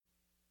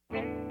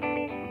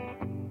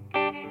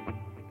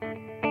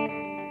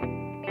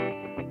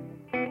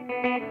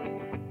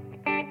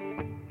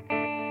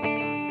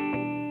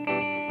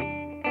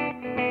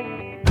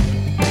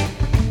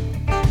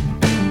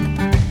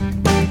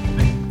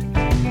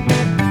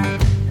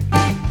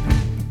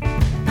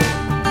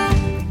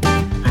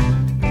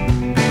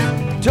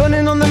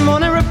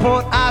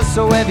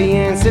so heavy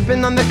and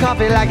sipping on the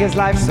coffee like it's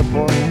life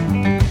support.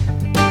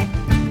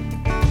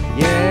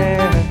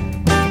 Yeah.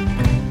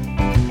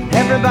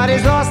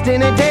 Everybody's lost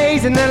in their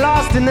days and they're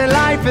lost in their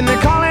life and they're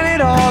calling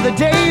it all the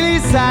daily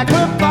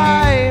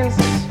sacrifice.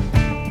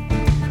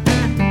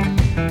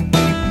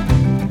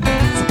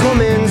 So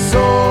come and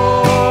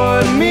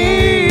sort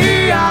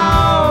me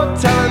out,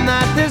 telling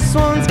that this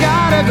one's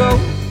gotta go.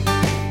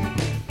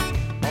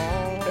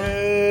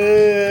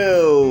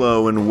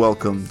 Hello and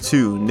welcome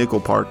to Nickel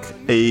Park,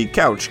 a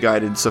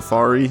couch-guided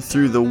safari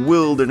through the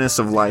wilderness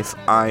of life.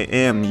 I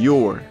am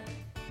your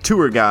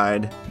tour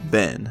guide,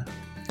 Ben.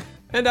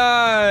 And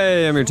I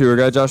am your tour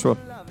guide, Joshua.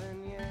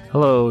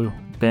 Hello,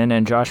 Ben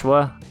and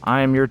Joshua.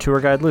 I am your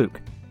tour guide,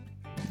 Luke.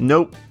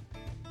 Nope.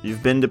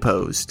 You've been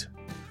deposed.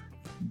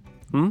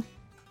 You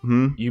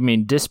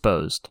mean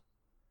disposed?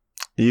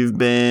 You've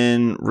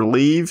been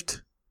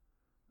relieved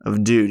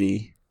of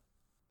duty.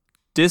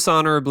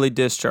 Dishonorably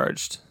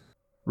discharged.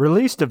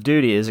 Released of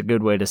duty is a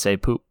good way to say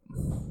poop.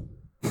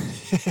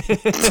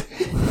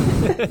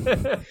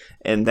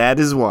 And that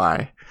is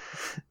why.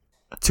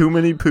 Too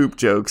many poop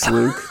jokes,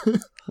 Luke.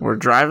 We're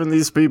driving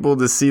these people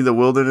to see the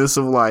wilderness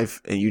of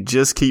life, and you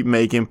just keep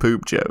making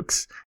poop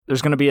jokes.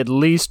 There's going to be at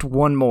least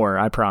one more,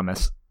 I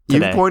promise.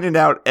 Today. You've pointed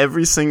out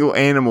every single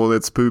animal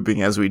that's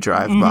pooping as we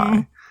drive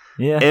by.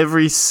 Yeah.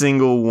 Every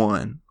single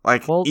one.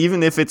 Like, Well,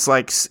 even if it's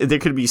like, there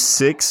could be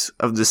six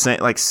of the same,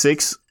 like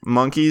 6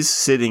 monkeys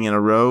sitting in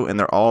a row and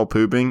they're all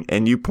pooping,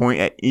 and you point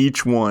at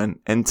each one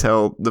and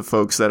tell the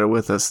folks that are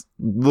with us,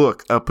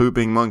 look, a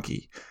pooping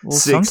monkey. well,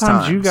 6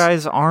 sometimes times. you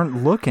guys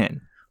aren't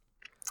looking.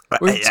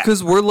 It's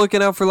because we're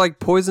looking out for like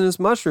poisonous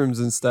mushrooms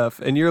and stuff,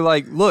 and you're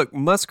like, look,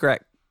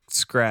 muskrat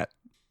scrat.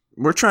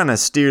 We're trying to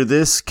steer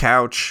this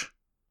couch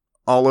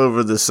all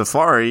over the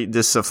safari,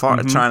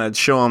 trying to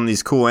show them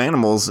these cool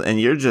animals,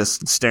 and you're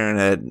just staring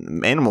at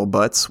animal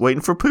butts,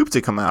 waiting for poop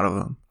to come out of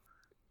them.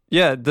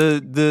 Yeah,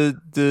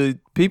 the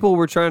people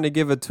we're trying to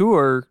give a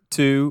tour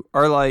to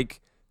are like,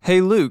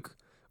 hey, Luke,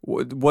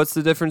 what's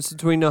the difference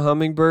between a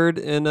hummingbird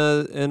and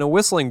a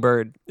whistling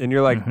bird? And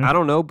you're like, I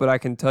don't know, but I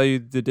can tell you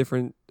the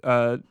different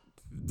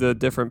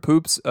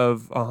poops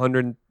of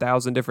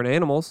 100,000 different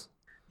animals.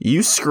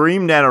 You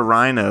screamed at a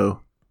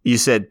rhino. You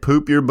said,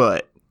 poop your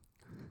butt.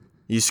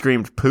 You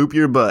screamed, poop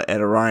your butt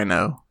at a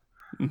rhino.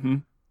 Mm-hmm.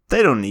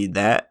 They don't need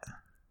that.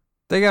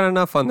 They got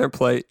enough on their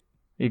plate.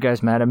 You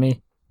guys mad at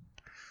me?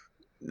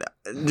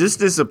 Just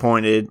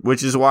disappointed,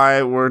 which is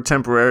why we're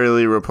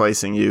temporarily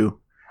replacing you.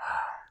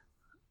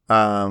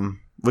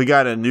 We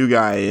got a new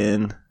guy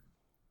in.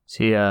 Is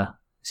he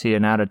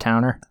an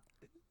out-of-towner?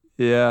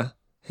 Yeah,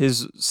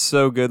 he's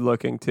so good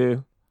looking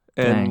too,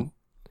 and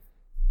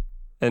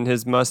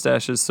his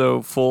mustache is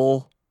so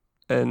full,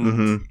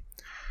 and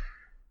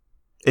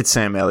It's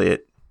Sam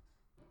Elliott.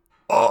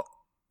 Oh,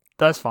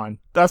 that's fine.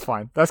 That's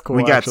fine. That's cool.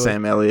 We got actually.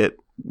 Sam Elliott.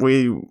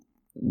 We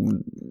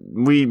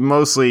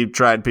mostly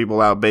tried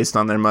people out based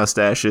on their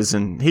mustaches,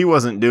 and he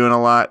wasn't doing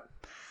a lot.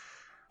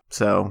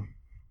 So,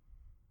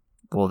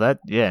 Well,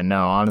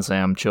 honestly,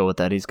 I'm chill with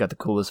that. He's got the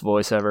coolest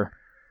voice ever.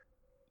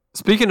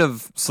 Speaking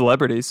of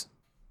celebrities,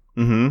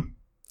 I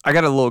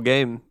got a little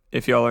game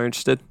if y'all are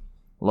interested.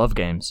 Love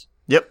games.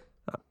 Yep.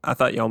 I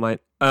thought y'all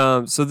might.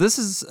 So this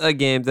is a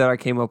game that I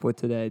came up with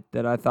today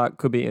that I thought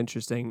could be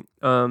interesting.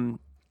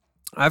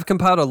 I've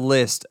compiled a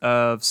list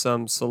of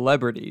some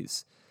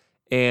celebrities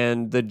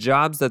and the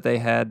jobs that they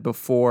had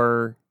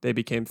before they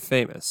became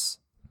famous.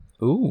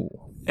 Ooh.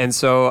 And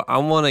so I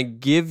want to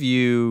give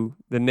you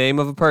the name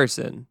of a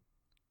person,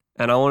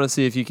 and I want to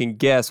see if you can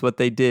guess what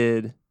they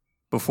did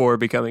before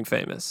becoming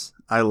famous.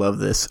 I love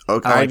this.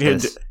 Okay, I like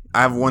this.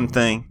 I have one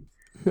thing.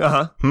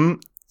 Uh-huh.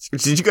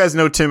 Did you guys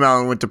know Tim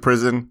Allen went to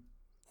prison?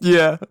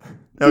 Yeah.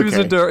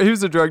 Okay. He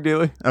was a drug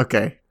dealer.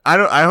 Okay.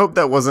 I hope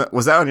that was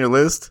that on your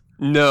list?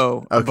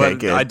 No. Okay, but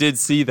good. I did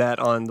see that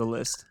on the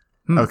list.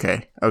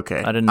 Okay. I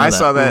didn't know I that.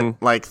 saw that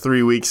like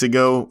 3 weeks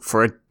ago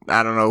for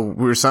I don't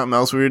know, something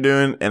else we were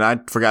doing, and I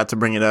forgot to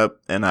bring it up,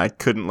 and I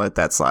couldn't let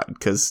that slide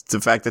because the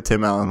fact that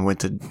Tim Allen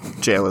went to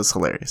jail is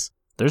hilarious.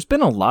 There's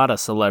been a lot of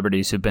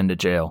celebrities who've been to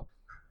jail.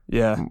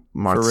 Yeah.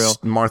 Martha, for real.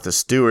 Martha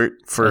Stewart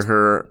for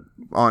her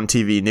on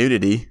TV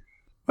nudity.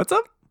 What's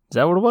up? Is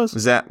that what it was?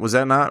 Was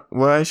that not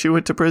why she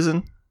went to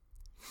prison?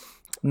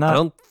 Not, I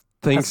don't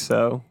think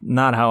so.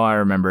 Not how I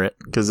remember it.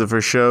 Because of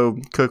her show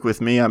Cook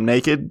With Me, I'm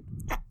Naked?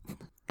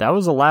 That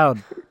was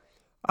allowed.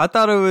 I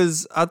thought it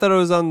was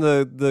on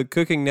the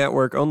Cooking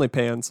Network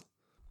OnlyPans.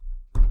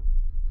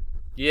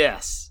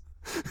 Yes.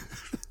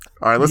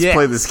 All right, let's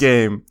play this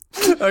game.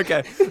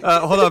 Okay.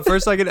 Hold on for a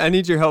second. I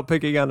need your help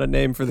picking out a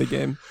name for the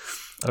game.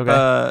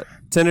 Okay.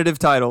 Tentative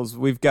titles.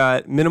 We've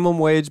got Minimum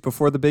Wage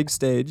Before the Big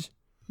Stage.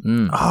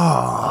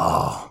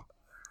 Oh.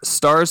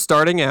 Stars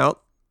Starting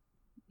Out.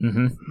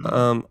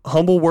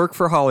 Humble Work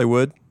for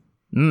Hollywood.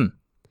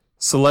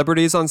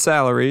 Celebrities on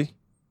Salary.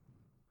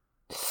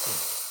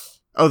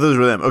 Oh, those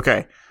were them.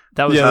 Okay.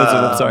 That was those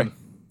are them. Sorry.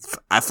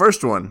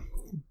 First one.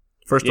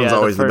 First one's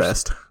always the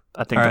best.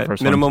 I think All the right.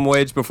 first Minimum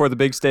Wage Before the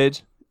Big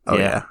Stage. Oh,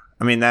 Yeah. yeah.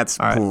 I mean, that's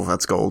right.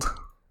 that's gold.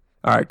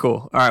 All right,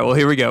 cool. All right, well,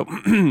 here we go.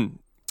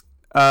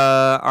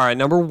 All right,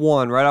 number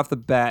 1, right off the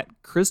bat,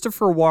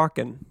 Christopher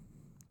Walken.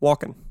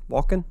 Walken?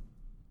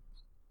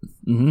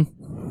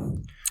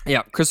 Mm-hmm.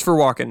 Yeah, Christopher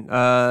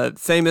Walken.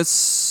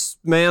 Famous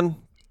man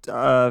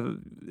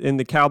in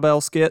the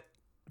cowbell skit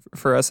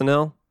for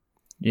SNL.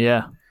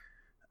 Yeah.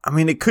 I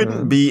mean, it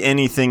couldn't be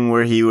anything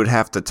where he would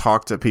have to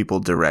talk to people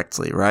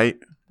directly, right?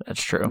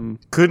 That's true.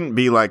 Couldn't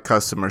be like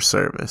customer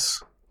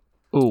service.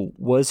 Ooh,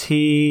 was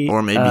he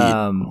Or maybe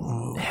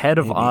head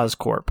of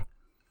Oscorp?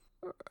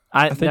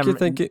 I think you're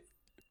thinking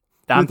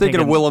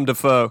of Willem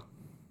Dafoe.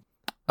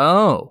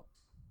 Oh.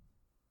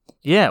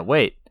 Yeah,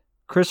 wait.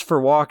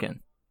 Christopher Walken.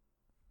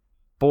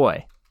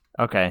 Boy.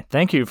 Okay,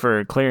 thank you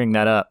for clearing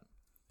that up.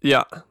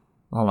 Yeah.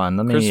 Hold on,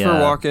 let me Christopher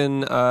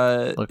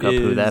Walken look up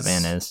who that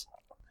man is.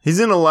 He's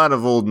in a lot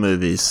of old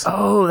movies.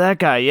 Oh, that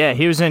guy. Yeah,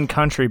 he was in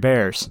Country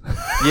Bears.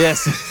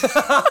 Yes.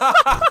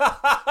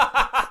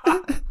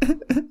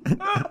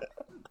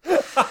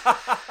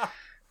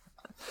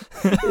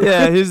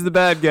 Yeah, he's the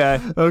bad guy.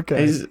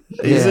 Okay.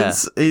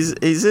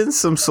 He's in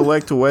some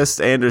select Wes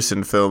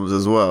Anderson films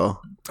as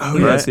well. Oh,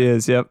 yes, he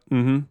is. Yep.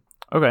 Mm-hmm.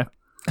 Okay.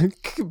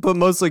 But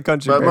mostly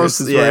Country But Bears.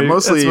 mostly that's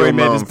where he you'll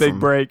made know his him big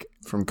break.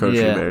 from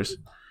Country Yeah. Bears.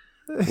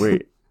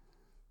 Wait.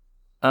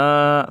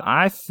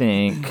 I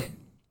think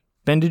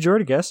Ben, did you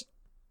already guess?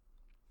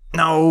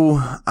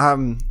 No,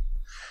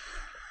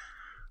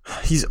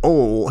 he's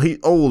old. He's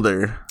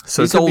older,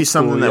 so He's it could be old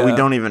something school, that we yeah.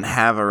 don't even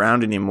have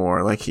around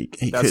anymore. Like he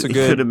That's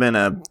could have been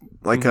a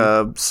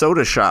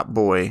soda shop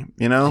boy.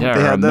 You know, Yeah, they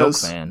or a had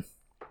those, milkman.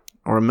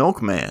 or a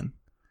milkman.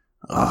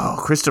 Oh,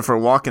 Christopher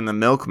Walken, the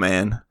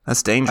milkman.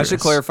 That's I dangerous. should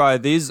clarify,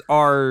 these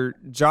are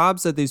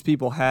jobs that these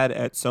people had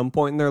at some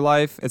point in their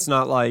life. It's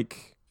not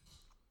like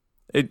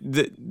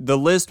the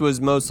list was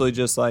mostly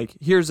just like,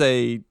 here's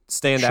a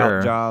standout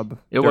Sure. job.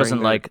 It during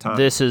wasn't their like time.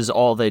 this is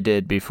all they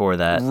did before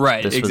that.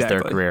 Right, This was their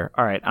exactly. career.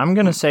 All right. I'm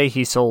going to say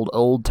he sold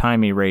old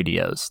timey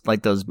radios,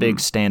 like those big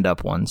stand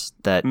up ones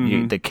that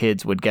the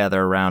kids would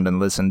gather around and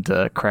listen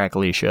to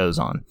crackly shows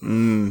on.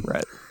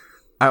 Right.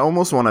 I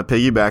almost want to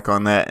piggyback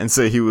on that and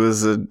say he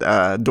was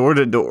a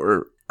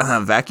door-to-door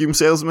vacuum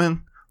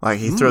salesman. Like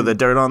he throw the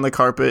dirt on the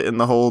carpet and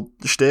the whole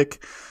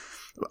shtick.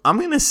 I'm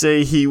gonna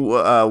say he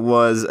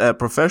was a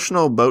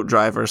professional boat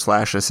driver /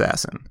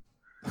 assassin.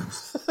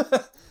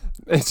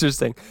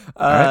 Interesting.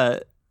 right.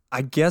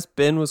 I guess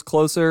Ben was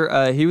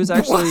closer. He was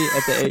actually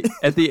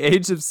at the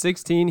age of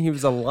 16. He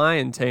was a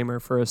lion tamer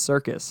for a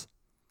circus.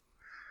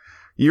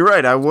 You're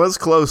right. I was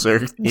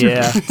closer.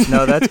 Yeah.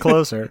 No, that's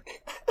closer.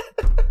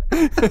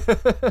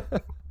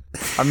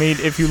 I mean,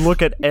 if you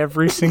look at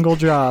every single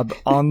job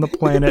on the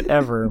planet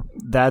ever,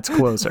 that's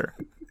closer.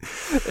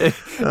 It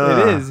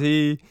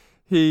is.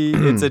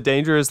 It's a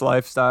dangerous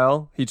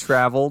lifestyle. He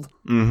traveled.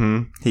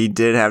 He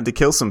did have to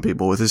kill some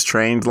people with his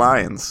trained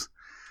lions.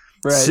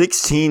 Right.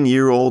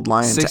 16-year-old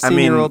lion.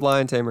 16-year-old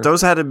lion tamer.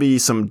 Those had to be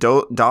some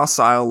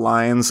docile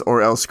lions,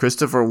 or else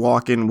Christopher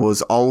Walken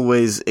was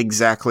always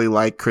exactly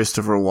like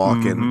Christopher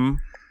Walken.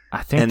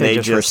 I think And they they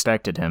just just-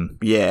 respected him.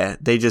 Yeah,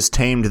 they just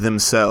tamed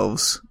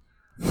themselves.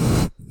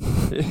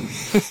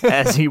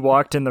 As he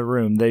walked in the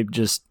room, they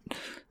just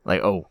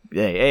like, oh,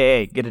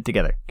 hey, get it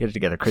together.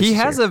 Chris He is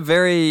has here.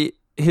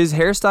 his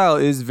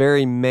hairstyle is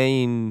very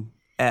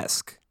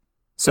Maine-esque.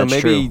 So That's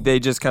maybe true. they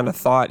just kind of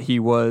thought he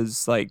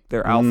was like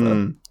their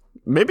alpha.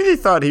 Maybe they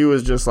thought he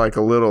was just like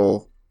a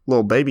little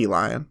baby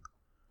lion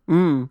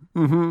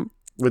Mm-hmm.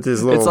 with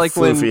his little It's like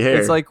floofy hair.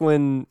 It's like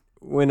when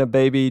a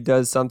baby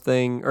does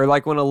something, or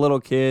like when a little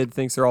kid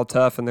thinks they're all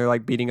tough and they're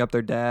like beating up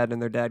their dad,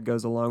 and their dad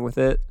goes along with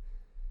it.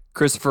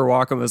 Christopher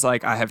Walken was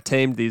like, "I have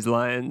tamed these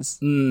lions,"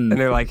 and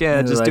they're like, "Yeah,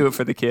 And they're just do like, it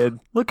for the kid."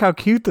 Look how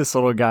cute this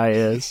little guy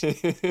is.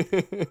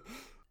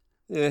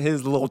 Yeah,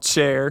 his little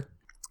chair.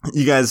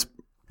 You guys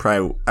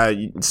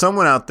probably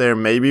someone out there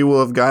maybe will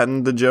have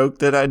gotten the joke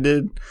that I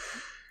did.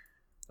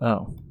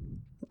 Oh,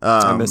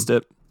 I missed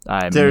it.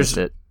 I there's- missed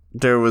it.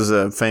 There was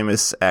a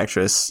famous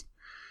actress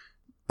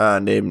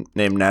named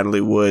Natalie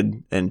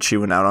Wood, and she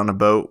went out on a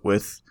boat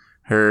with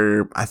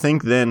her, I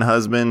think, then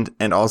husband,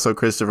 and also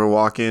Christopher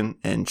Walken,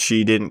 and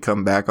she didn't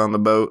come back on the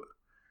boat,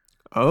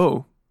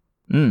 Oh.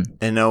 and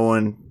no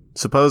one.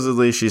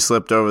 Supposedly, she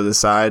slipped over the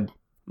side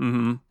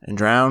Mm-hmm. and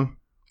drowned,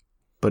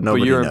 but But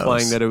nobody you're knows.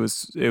 implying that it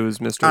was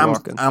Mr. I'm,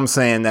 Walken. I'm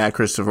saying that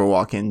Christopher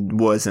Walken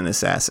was an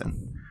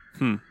assassin.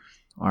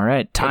 All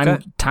right, Okay.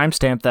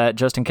 timestamp that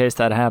just in case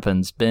that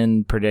happens.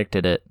 Ben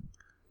predicted it,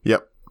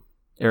 Yep.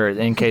 or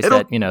in case It'll-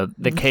 that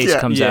the case yeah.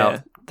 comes Yeah.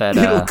 out that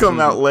It'll come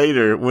out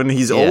later when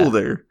he's Yeah.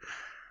 older.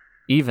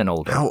 even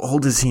older. How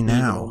old is he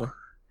now? older.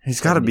 He's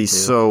got to be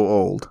 72. so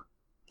old.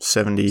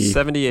 78.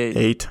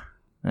 78.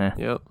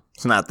 Yep.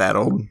 It's not that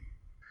old.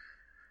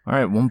 All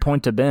right, 1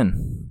 point to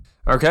Ben.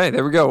 Okay,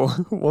 there we go.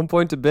 1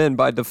 point to Ben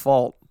by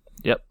default.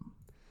 Yep.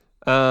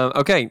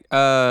 Okay,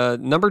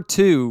 number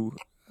 2.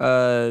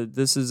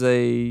 This is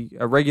a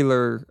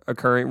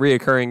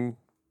reoccurring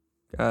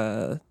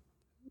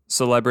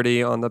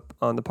celebrity on the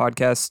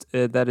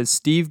podcast. That is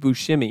Steve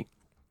Buscemi.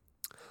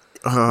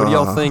 What do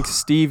y'all think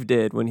Steve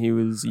did when he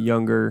was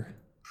younger?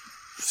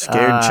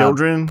 Scared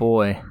children?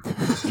 Boy,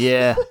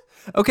 yeah.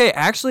 Okay,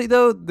 actually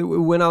though,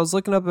 when I was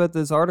looking up at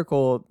this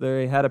article,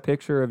 they had a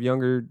picture of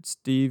younger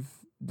Steve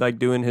like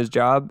doing his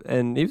job,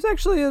 and he was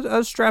actually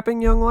a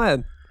strapping young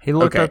lad. He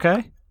looked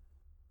okay.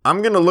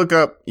 I'm going to look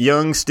up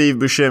young Steve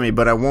Buscemi,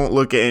 but I won't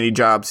look at any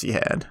jobs he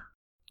had.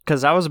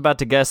 Because I was about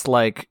to guess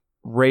like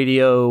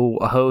radio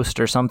host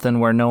or something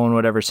where no one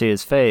would ever see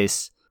his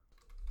face.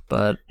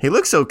 But He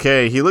looks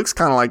okay. He looks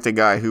kind of like the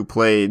guy who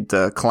played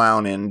the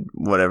clown in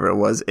whatever it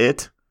was.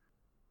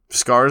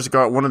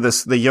 Skarsgård, one of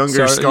the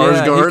younger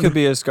Skarsgård. Yeah, he could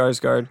be a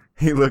Skarsgård.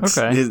 He looks,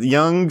 Okay. his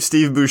young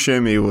Steve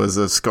Buscemi was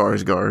a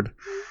Skarsgård.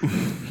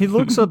 he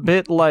looks a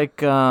bit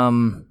like,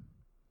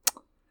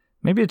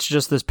 maybe it's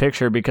just this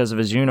picture because of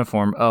his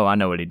uniform. Oh, I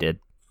know what he did.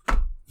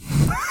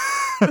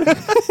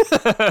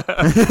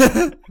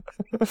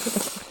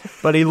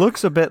 But he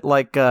looks a bit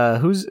like,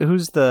 who's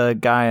the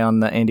guy on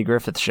the Andy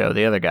Griffith show?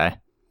 The other guy.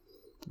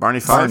 Barney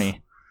Fife.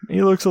 Barney.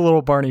 He looks a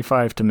little Barney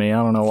Fife to me.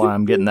 I don't know why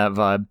I'm getting that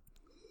vibe.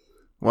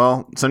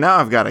 Well, so now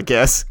I've got to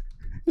guess.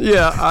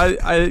 Yeah,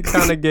 I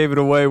kind of gave it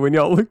away when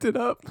y'all looked it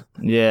up.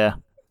 Yeah.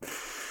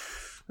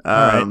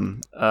 All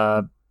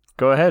right.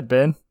 Go ahead,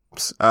 Ben.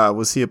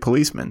 Was he a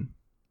policeman?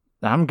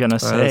 I'm going to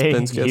that's say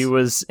Ben's guess. he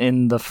was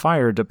in the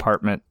fire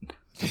department.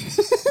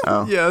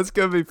 Oh. Yeah, it's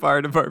gonna be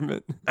fire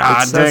department.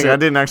 Ah, It says dang, it I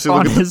didn't actually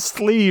on look at his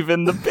sleeve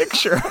in the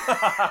picture.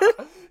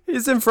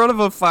 He's in front of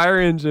a fire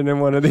engine in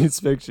one of these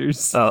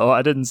pictures. Oh,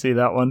 I didn't see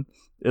that one.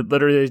 It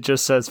literally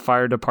just says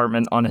fire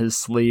department on his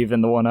sleeve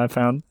in the one I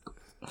found.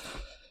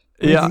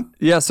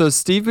 Yeah. So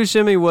Steve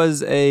Buscemi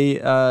was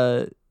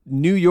a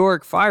New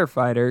York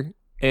firefighter,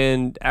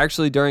 and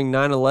actually during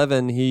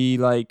 9/11, he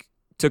like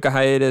took a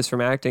hiatus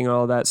from acting and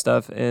all that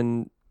stuff,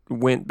 and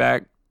went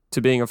back to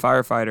being a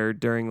firefighter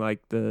during like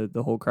the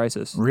whole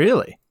crisis.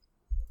 Really?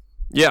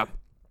 Yeah.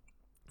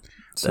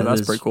 So That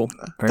that's is pretty cool.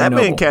 very that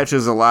man noble.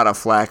 catches a lot of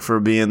flack for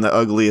being the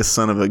ugliest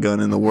son of a gun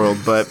in the world,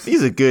 but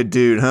he's a good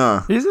dude,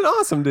 huh? He's an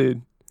awesome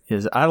dude.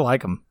 I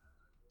like him.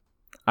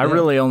 I Yeah.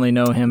 really only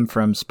know him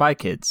from Spy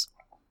Kids.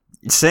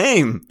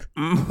 Same.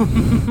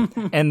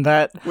 And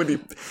that, When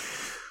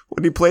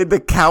he played the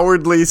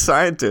cowardly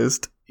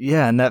scientist.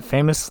 yeah, and that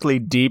famously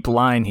deep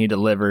line he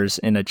delivers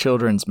in a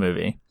children's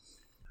movie.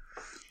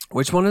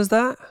 Which one is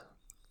that?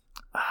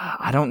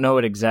 I don't know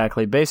it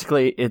exactly.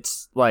 Basically,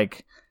 it's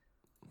like,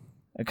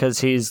 because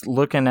he's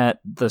looking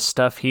at the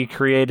stuff he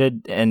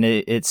created and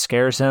it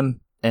scares him.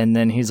 And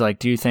then he's like,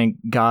 do you think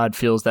God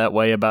feels that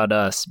way about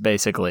us,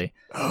 basically?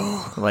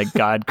 Like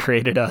God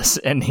created us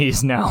and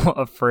he's now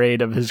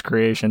afraid of his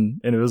creation.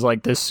 And it was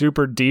like this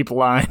super deep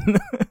line.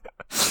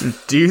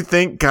 Do you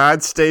think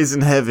God stays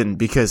in heaven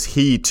because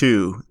he,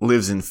 too,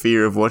 lives in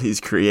fear of what he's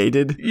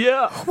created?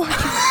 Yeah.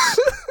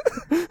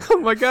 Oh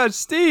my gosh,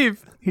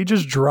 Steve! He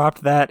just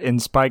dropped that in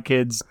Spy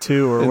Kids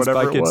 2 or In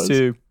whatever Spy it Kids was.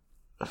 2.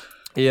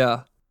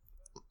 Yeah.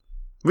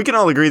 We can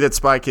all agree that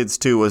Spy Kids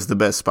 2 was the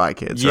best Spy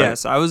Kids, right?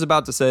 Yes, I was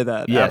about to say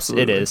that. Yes,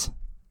 Absolutely. it is.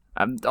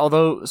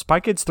 Although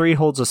Spy Kids 3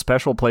 holds a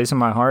special place in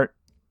my heart,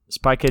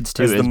 Spy Kids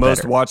 2 It's is the most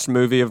better. watched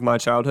movie of my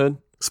childhood.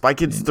 Spy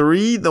Kids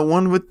 3, the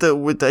one with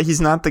the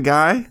he's not the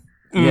guy?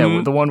 Yeah,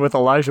 with the one with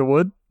Elijah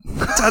Wood.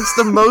 That's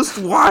the most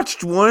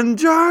watched one,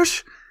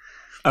 Josh.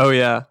 Oh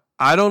yeah.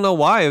 I don't know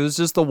why. It was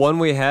just the one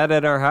we had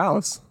at our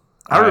house.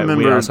 I All right, we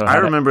remember. also I had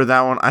it. remember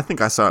that one. I think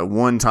I saw it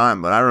one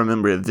time, but I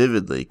remember it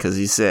vividly because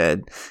he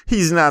said,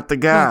 "He's not the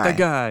guy. Not the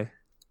guy.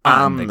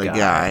 I'm the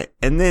guy."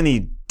 And then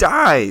he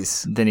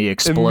dies. Then he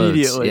explodes.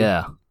 Immediately.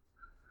 Yeah.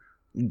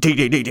 And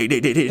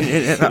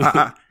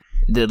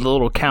The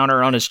little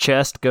counter on his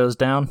chest goes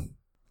down.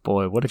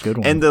 Boy, what a good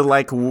one. the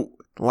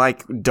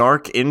like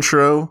dark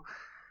intro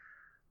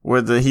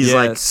where he's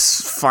like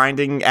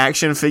finding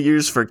action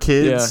figures for Yeah.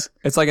 kids.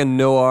 It's like a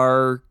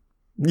noir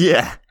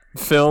Yeah,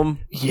 film.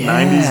 yeah.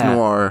 90s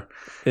noir,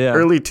 Yeah.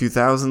 early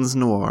 2000s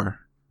noir.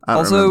 I don't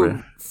Also,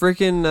 remember.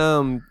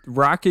 freaking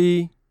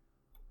Rocky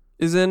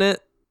is in it.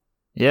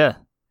 Yeah.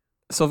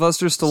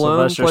 Sylvester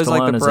Stallone Sylvester plays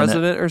like Stallone the is in it.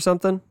 president or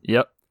something.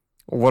 Yep.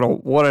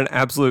 What an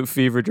absolute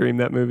fever dream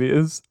that movie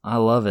is. I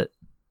love it.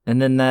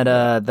 And then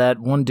that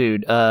one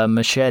dude,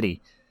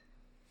 Machete.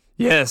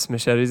 Yes,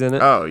 Machete's in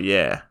it. Oh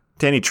yeah,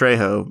 Danny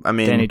Trejo. I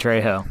mean, Danny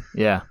Trejo.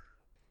 Yeah.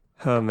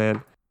 Oh man.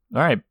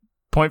 All right.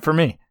 Point for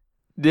me.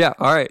 Yeah.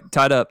 All right.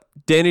 Tied up.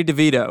 Danny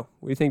DeVito.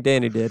 What do you think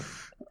Danny did?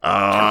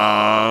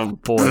 oh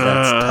Boy,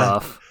 that's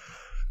tough.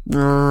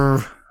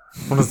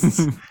 What is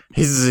this?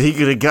 He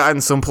could have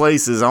gotten some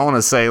places. I want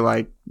to say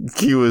like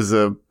he was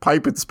a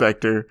pipe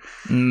inspector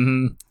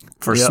hmm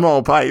for Yep.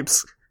 small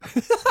pipes.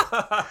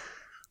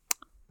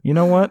 You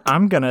know what?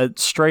 I'm going to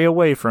stray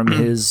away from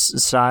his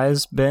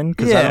size, Ben,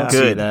 because I Yeah. don't see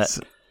Good. that.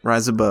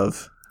 Rise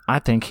above. I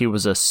think he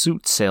was a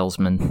suit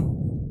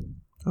salesman.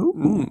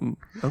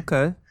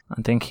 Okay.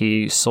 I think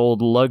he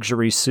sold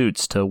luxury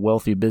suits to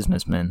wealthy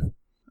businessmen.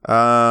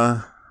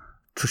 I'm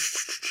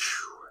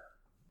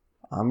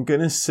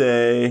gonna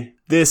say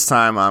this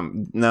time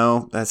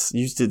that's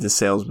you did the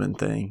salesman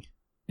thing.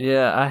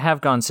 Yeah, I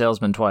have gone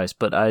salesman twice,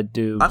 but I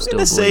do I'm still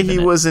gonna say believe he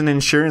in it. was an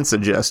insurance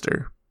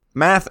adjuster.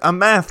 A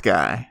math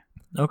guy.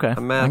 Okay, A I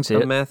can see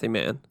it. mathy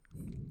man.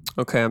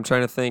 Okay, I'm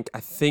trying to think. I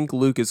think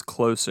Luke is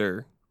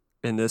closer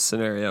in this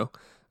scenario.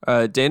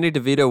 Danny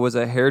DeVito was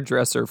a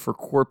hairdresser for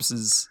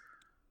corpses.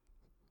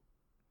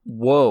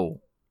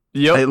 Whoa.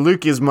 Yep. Hey,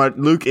 Luke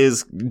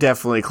is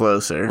definitely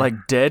closer. Like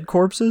dead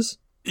corpses?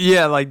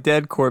 Yeah, like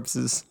dead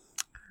corpses.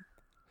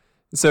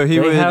 So he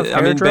They would. have I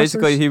mean, hairdressers?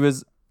 basically, he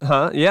was.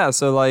 Huh? Yeah.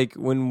 So like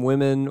when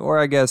women, or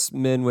I guess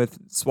men with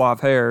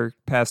suave hair,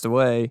 passed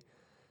away,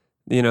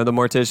 the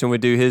mortician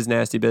would do his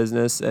nasty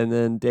business, and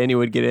then Danny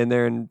would get in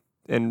there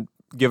and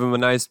give him a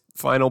nice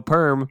final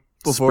perm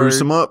before Spruce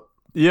him up.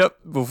 Yep,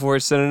 before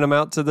sending him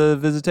out to the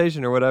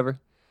visitation or whatever.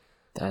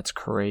 That's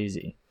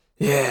crazy.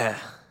 Yeah.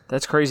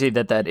 That's crazy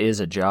that is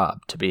a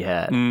job to be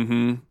had.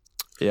 Mm-hmm.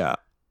 Yeah.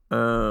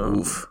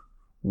 Woof.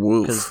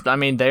 Because, I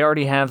mean, they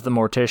already have the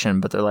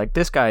mortician, but they're like,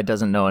 this guy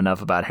doesn't know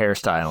enough about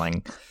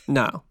hairstyling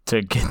No.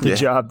 to get the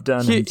job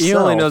done He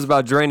himself. only knows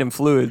about draining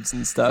fluids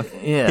and stuff.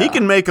 Yeah. He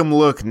can make them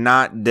look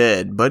not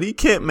dead, but he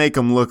can't make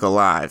them look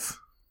alive.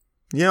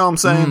 You know what I'm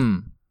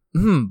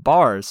saying?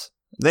 Bars.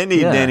 They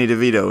need Yeah. Danny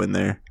DeVito in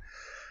there.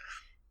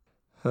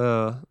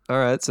 All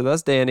right, so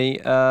that's Danny.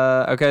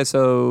 Okay,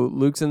 so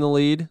Luke's in the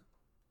lead.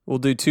 We'll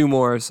do two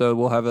more, so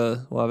we'll have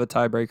a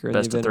tiebreaker in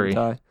Best the of event of a three.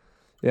 tie.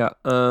 Yeah.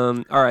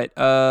 All right.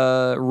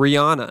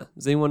 Rihanna.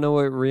 Does anyone know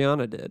what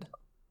Rihanna did?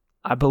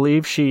 I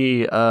believe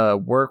she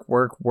worked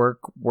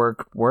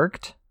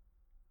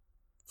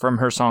from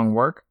her song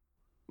Work.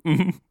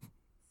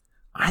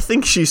 I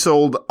think she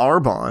sold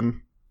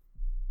Arbonne.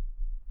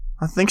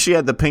 I think she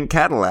had the pink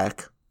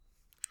Cadillac.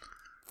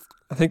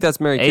 I think that's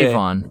Mary Kay.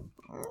 Avon.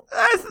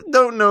 I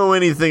don't know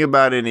anything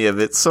about any of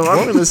it, so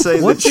I'm going to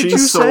say What that did she you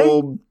say?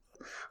 sold.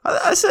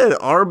 I said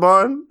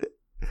Arbonne.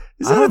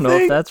 Is I that don't a know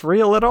thing? if that's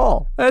real at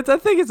all. I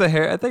think it's a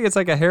hair. I think it's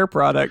like a hair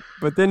product,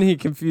 but then he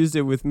confused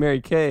it with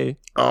Mary Kay.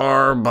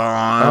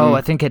 Arbonne. Oh,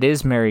 I think it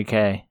is Mary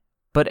Kay.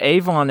 But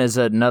Avon is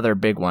another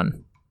big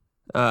one.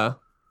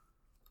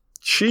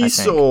 She I think.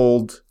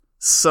 sold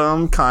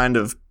some kind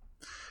of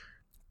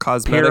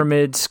Cosmetic.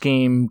 Pyramid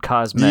scheme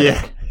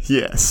cosmetic.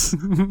 yes.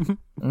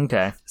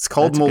 Okay. It's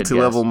called That's a good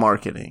multi-level guess.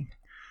 marketing.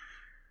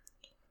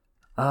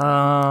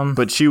 All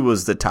But she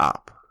was the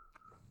top.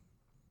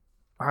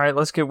 right,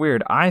 let's get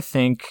weird. I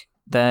think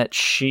that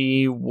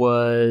she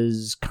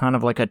was kind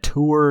of like a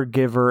tour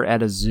giver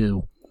at a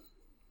zoo.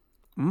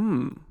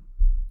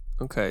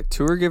 Okay,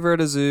 tour giver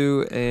at a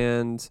zoo,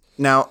 and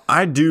Now,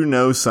 I do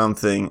know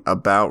something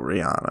about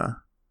Rihanna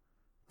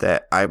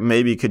that I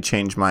maybe could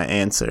change my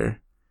answer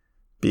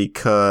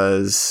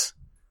because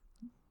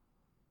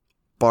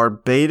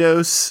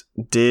Barbados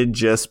did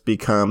just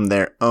become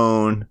their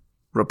own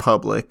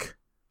republic.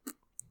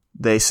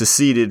 They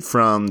seceded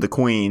from the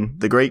Queen,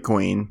 the Great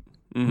Queen,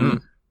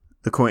 the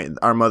Queen,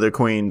 our mother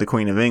Queen, the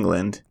Queen of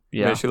England,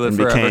 Yeah. may she live and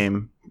forever.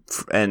 became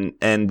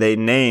and they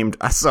named.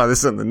 I saw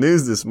this on the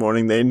news this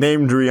morning. They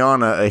named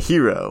Rihanna a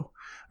hero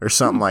or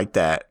something like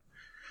that.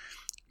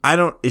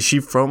 Is she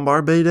from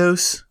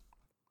Barbados?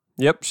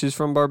 Yep, she's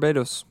from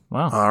Barbados.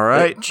 Wow. All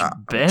right.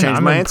 Ben, Changed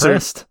I'm my answer.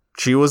 impressed.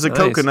 She was a Nice.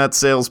 coconut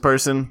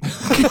salesperson.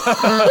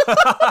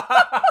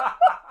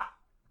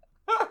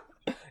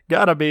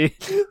 Gotta be.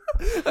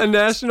 A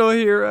national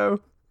hero.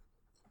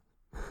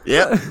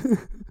 Yep.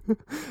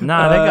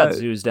 Nah, they got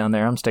zoos down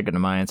there. I'm sticking to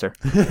my answer.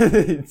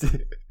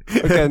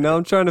 Okay, now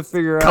I'm trying to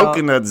figure out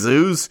Coconut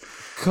zoos.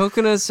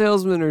 coconut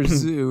salesman or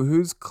zoo.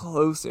 Who's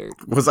closer?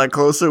 Was I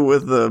closer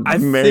with the I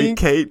Mary think-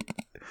 Kate?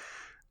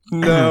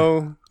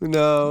 No.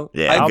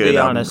 Yeah, I'll good. be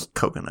I'm honest.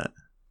 Coconut.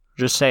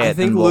 Just say it. I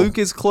think and we'll- Luke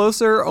is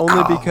closer only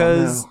Oh,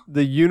 because no.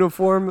 the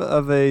uniform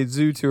of a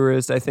zoo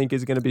tourist, I think,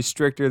 is going to be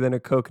stricter than a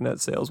coconut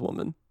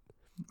saleswoman.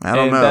 I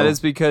don't and know. that is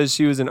because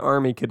she was an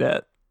army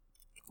cadet.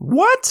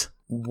 what?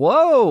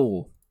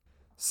 Whoa.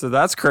 So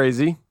that's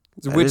crazy.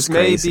 That Which is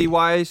may crazy. be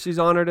why she's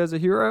honored as a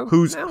hero.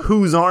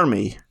 Whose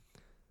army?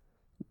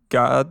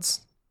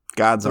 God's.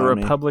 God's The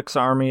army. Republic's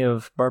Army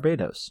of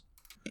Barbados.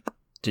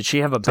 Did she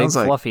have a big Sounds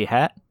like- fluffy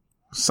hat?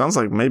 Sounds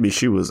like maybe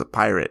she was a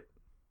pirate.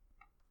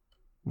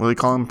 What do they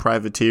call him?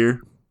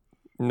 Privateer?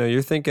 No,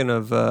 you're thinking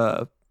of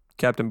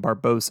Captain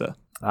Barbosa.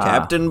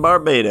 Captain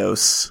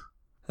Barbados.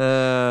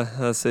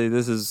 Let's see.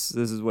 This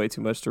is way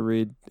too much to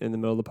read in the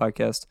middle of the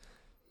podcast.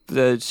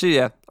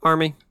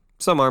 Army.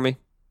 Some army.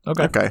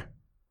 Okay. Okay.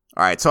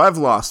 All right, so I've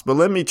lost, but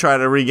let me try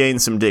to regain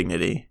some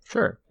dignity.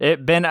 Sure.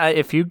 Ben,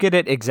 if you get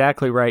it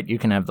exactly right, you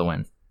can have the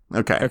win.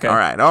 Okay. Okay. All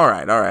right.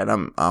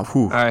 I'm All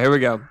right, here we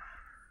go.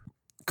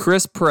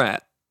 Chris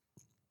Pratt.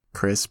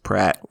 Chris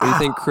Pratt. What do you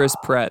think Chris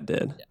Pratt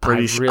did?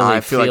 Pretty I sure- really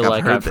I feel like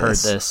I've heard I've this.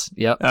 heard this.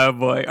 Yep. Oh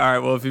boy! All right.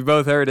 Well, if you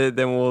both heard it,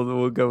 then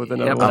we'll go with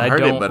another Yeah, but one. I heard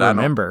it, don't but I don't-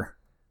 remember.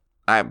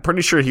 I'm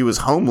pretty sure he was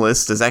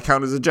homeless. Does that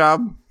count as a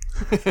job?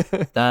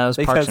 That was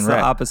I think Parks that's and the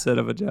Rec. opposite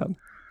of a job.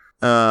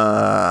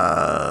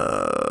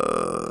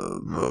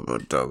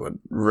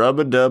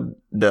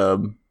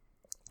 Rub-a-dub-dub.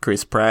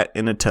 Chris Pratt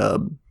in a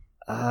tub.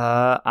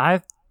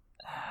 I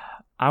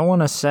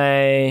want to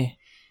say.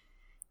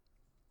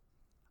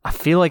 I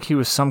feel like he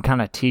was some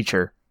kind of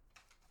teacher.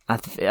 I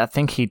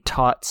think he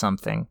taught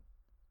something,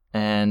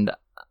 and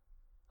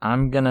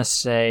I'm gonna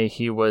say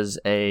he was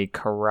a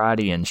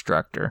karate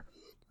instructor.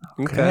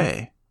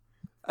 Okay.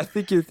 I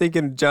think you're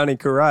thinking Johnny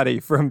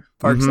Karate from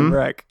Parks and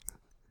Rec.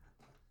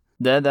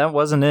 That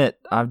wasn't it.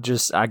 I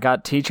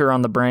got teacher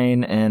on the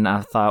brain, and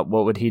I thought,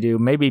 what would he do?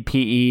 Maybe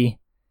PE/karate.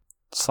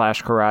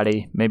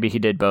 Maybe he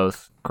did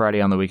both.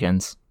 Karate on the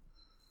weekends.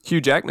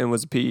 Hugh Jackman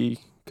was a PE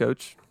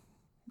coach,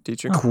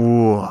 teacher.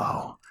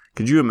 Whoa.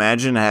 Could you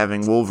imagine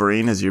having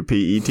Wolverine as your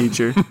PE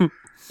teacher?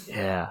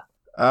 Yeah.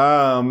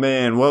 Oh,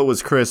 man. What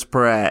was Chris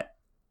Pratt?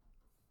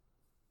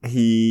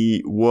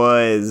 He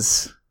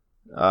was...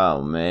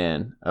 Oh,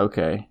 man.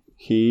 Okay.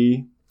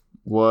 He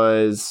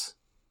was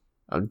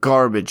a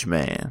garbage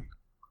man.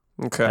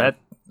 Okay.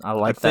 I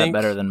like that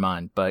better than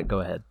mine, but go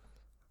ahead.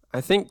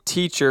 I think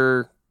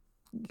teacher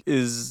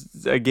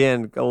is,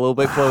 again, a little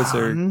bit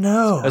closer.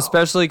 No.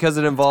 Especially because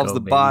it involves Let's go, the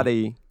baby.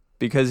 body,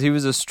 because he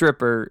was a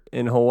stripper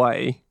in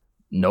Hawaii.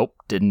 Nope,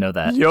 didn't know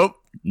that. Yup.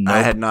 Nope.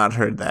 I had not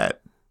heard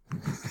that.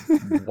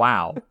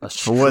 Wow. A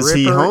Was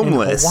he stripper in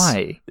homeless?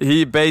 Hawaii.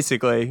 He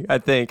basically, I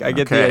think, I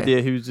get the Okay.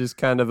 idea he was just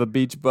kind of a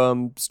beach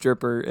bum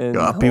stripper in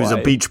He was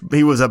Hawaii.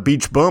 He was a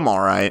beach bum, all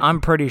right.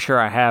 I'm pretty sure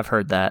I have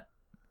heard that.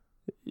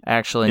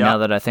 Actually, Yeah. now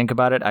that I think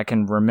about it, I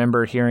can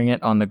remember hearing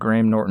it on the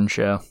Graham Norton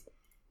show.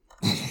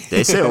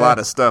 They say a lot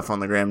of stuff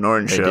on the Graham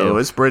Norton They show. do.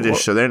 It's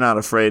British, so they're not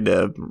afraid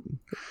to.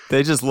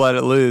 They just let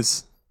it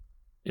loose.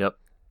 Yep.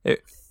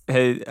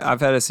 Hey,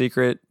 I've had a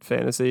secret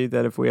fantasy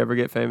that if we ever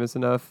get famous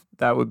enough,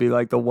 that would be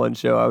like the one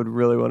show I would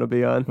really want to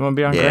be on. You want to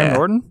be on Yeah. Graham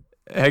Norton?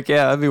 Heck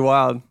yeah, that'd be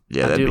wild.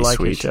 Yeah, I that'd do be like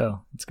sweet. his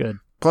show. It's good.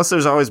 Plus,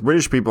 there's always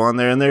British people on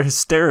there, and they're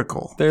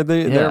hysterical. They're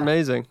Yeah.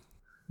 amazing.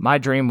 My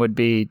dream would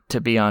be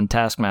to be on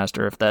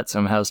Taskmaster if that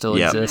somehow still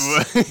Yep.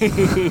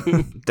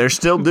 exists. They're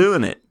still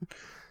doing it.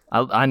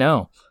 I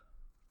know.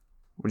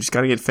 We just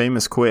got to get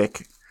famous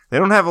quick. They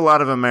don't have a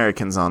lot of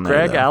Americans on there.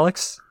 Greg, though.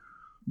 Alex,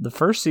 the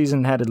first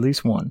season had at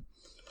least one.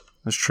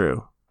 That's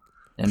true.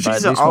 And by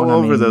She's at least all one, I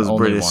over mean those only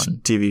British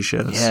one. TV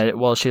shows. Yeah,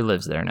 well, she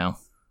lives there now.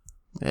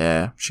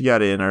 Yeah, she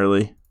got in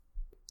early.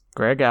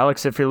 Greg,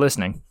 Alex, if you're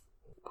listening,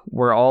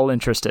 we're all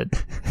interested.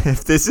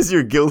 If this is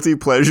your guilty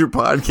pleasure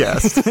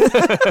podcast,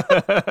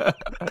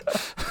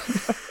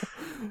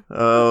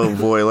 oh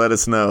boy, let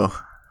us know.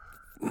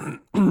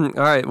 All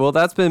right, well,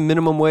 that's been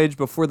minimum wage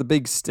before the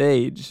big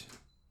stage.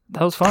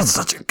 That was fun. That's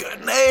such a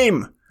good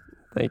name.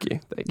 Thank you.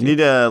 You need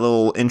a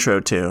little intro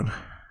tune.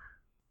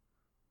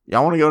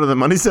 Y'all want to go to the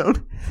Money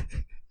Zone?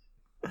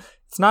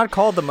 It's not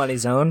called the Money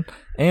Zone,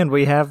 and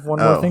we have one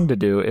more Oh. thing to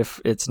do if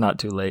it's not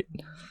too late.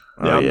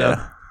 Oh I'm yeah.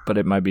 done. But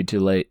it might be too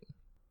late.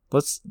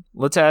 Let's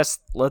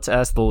ask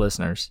the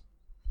listeners.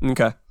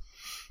 Okay.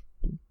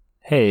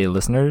 Hey,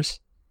 listeners,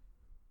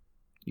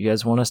 you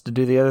guys want us to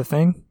do the other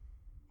thing?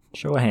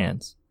 Show of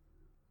hands.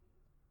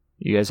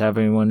 You guys have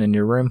anyone in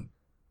your room?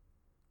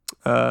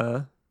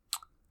 Nope.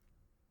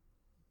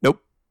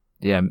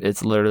 Yeah,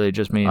 it's literally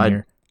just me in I-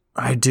 here.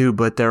 I do,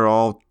 but they're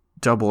all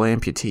double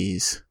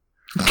amputees.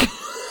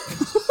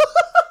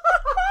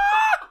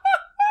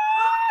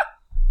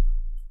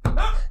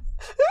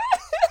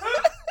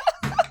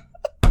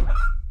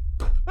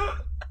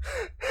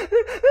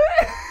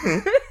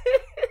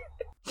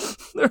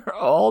 They're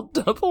all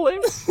double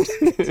aim.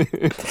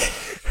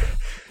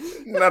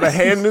 Not a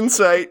hand in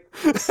sight.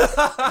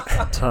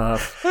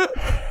 Tough.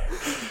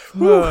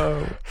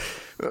 Ugh.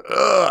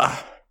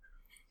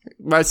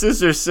 My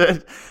sister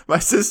said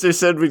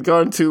we'd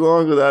gone too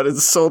long without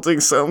insulting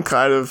some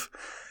kind of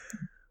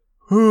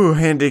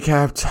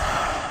handicapped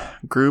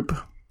group.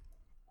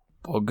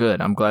 Well, good.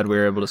 I'm glad we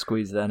were able to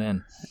squeeze that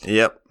in.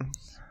 Yep.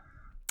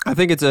 I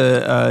think it's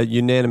a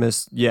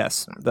unanimous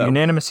yes, though.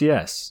 Unanimous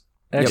yes.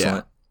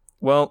 Excellent.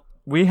 Well,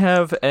 we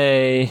have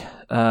a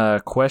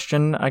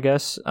question, I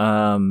guess,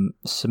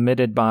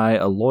 submitted by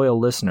a loyal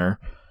listener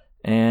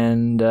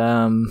and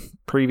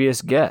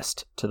previous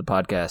guest to the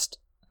podcast,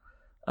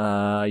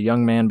 a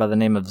young man by the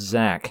name of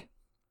Zach.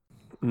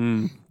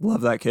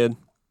 Love that kid.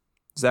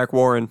 Zach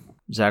Warren.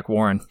 Zach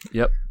Warren.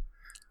 Yep.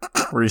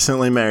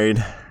 Recently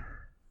married.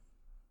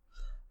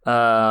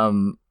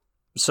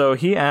 So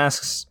he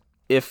asks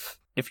if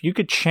you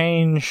could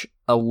change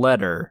a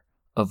letter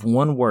of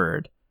one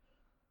word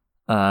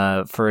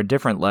for a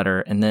different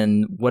letter, and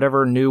then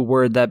whatever new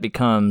word that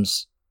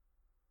becomes,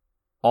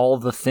 all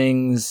the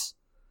things.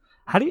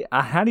 How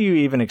do you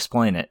even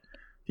explain it?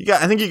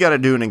 I think you got to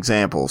do an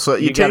example. So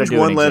you gotta change do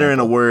an one letter in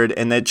a example. word,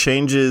 and that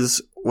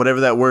changes whatever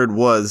that word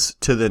was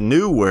to the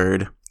new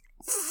word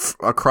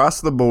across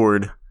the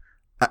board.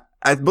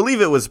 I believe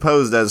it was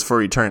posed as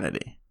for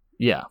eternity.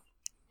 Yeah.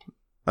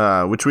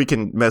 Which we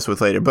can mess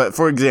with later. But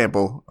for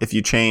example, if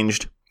you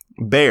changed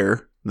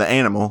bear, the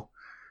animal,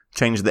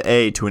 changed the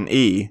A to an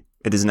E,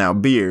 it is now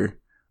beer.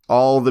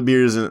 All the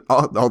beers in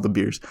all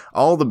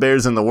the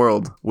bears in the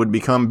world would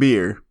become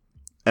beer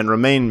and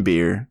remain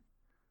beer.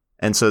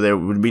 And so there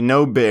would be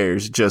no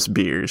bears, just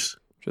beers.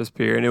 Just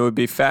beer. And it would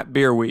be Fat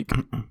Beer Week.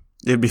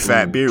 It'd be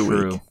Fat Beer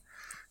True. Week.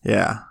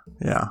 Yeah.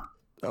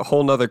 A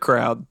whole nother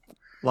crowd.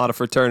 A lot of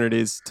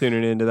fraternities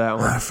tuning into that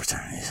one.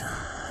 Fraternities.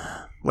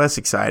 Less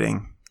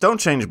exciting. Don't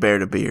change bear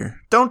to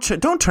beer. Don't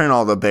turn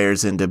all the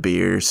bears into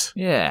beers.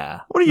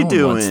 Yeah. What are you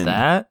No one wants doing?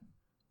 that.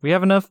 We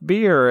have enough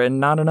beer and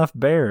not enough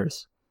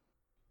bears.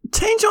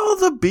 Change all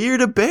the beer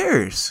to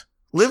bears.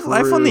 Live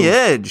life on the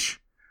edge.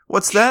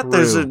 What's that?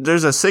 True.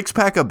 There's a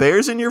 6-pack of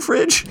bears in your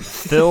fridge?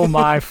 Fill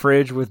my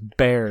fridge with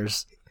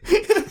bears.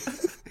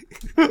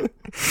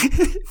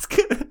 It's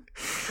gonna,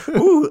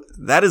 ooh,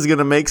 that is going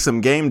to make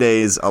some game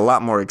days a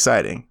lot more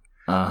exciting.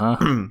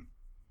 Uh-huh.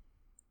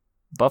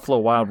 Buffalo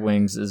Wild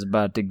Wings is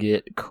about to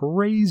get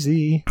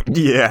crazy.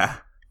 Yeah.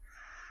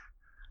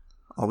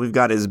 All we've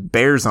got is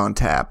bears on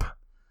tap.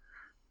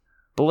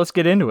 But let's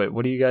get into it.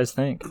 What do you guys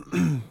think?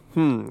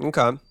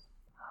 Okay.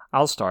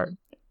 I'll start.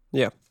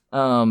 Yeah.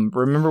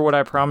 Remember what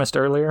I promised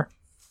earlier?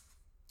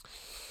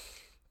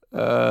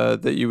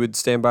 That you would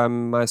stand by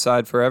my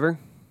side forever?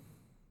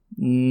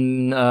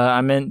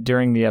 I meant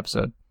during the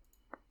episode.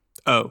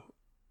 Oh.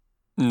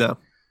 No.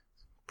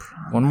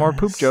 One more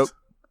poop joke.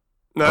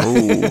 No.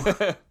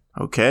 Oh.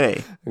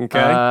 Okay.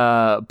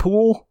 Okay.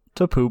 Pool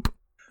to poop.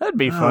 That'd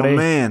be funny. Oh,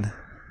 man.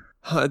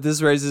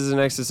 This raises an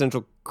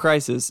existential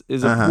crisis.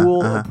 Is a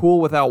Uh-huh.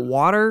 pool without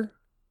water?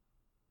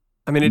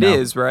 I mean, it No.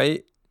 is,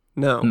 right?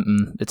 No.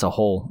 Mm-mm. It's a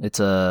hole. It's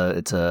a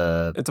It's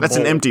a That's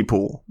an bowl. empty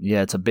pool.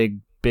 yeah, it's a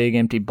big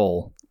empty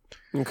bowl.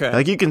 Okay.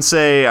 Like you can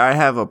say I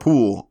have a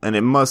pool and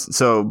it must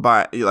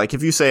like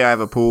if you say I have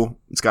a pool,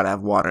 it's got to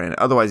have water in it.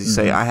 Otherwise you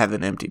say I have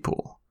an empty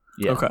pool.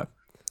 Yeah. Okay.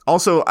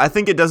 Also, I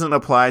think it doesn't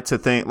apply to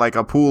think like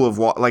a pool of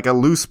like a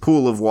loose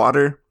pool of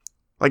water.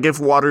 Like if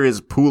water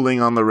is pooling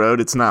on the road,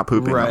 it's not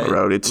pooping on Right. the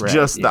road. It's Right,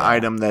 just the yeah.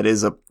 item that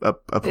is a pool.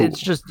 It's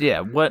just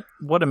what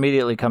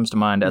immediately comes to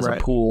mind as Right.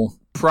 a pool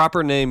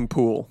Proper name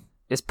pool.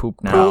 is poop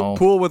now.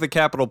 Pool with a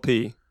capital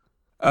P.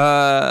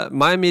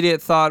 My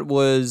immediate thought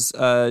was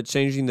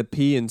changing the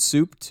P in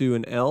soup to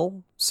an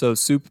L, so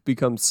soup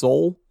becomes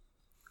soul.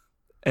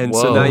 And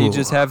so now you Whoa.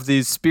 just have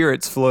these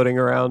spirits floating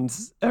around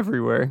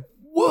everywhere.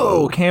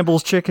 Whoa,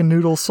 Campbell's chicken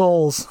noodle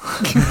souls.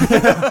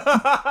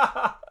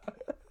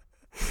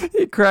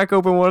 You crack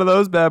open one of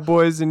those bad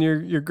boys and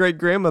your great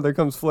grandmother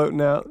comes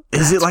floating out.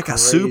 Is it like a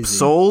soup crazy.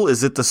 soul?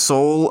 Is it the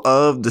soul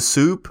of the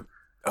soup?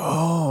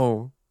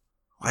 Oh.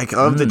 Like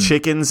of the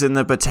chickens and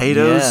the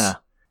potatoes? Yeah.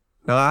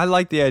 No, I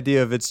like the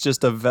idea of it's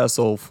just a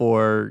vessel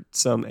for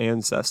some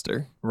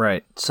ancestor.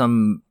 Right.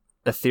 Some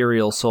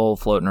ethereal soul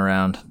floating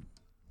around.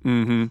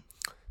 Mm-hmm.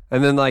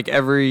 And then like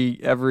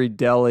every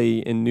deli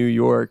in New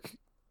York,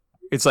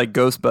 it's like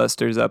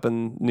Ghostbusters up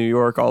in New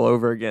York all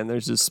over again.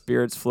 There's just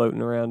spirits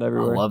floating around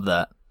everywhere. I love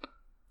that.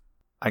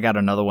 I got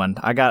another one.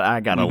 I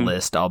got a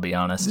list, I'll be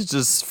honest.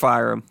 Just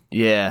fire them.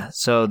 Yeah,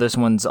 so this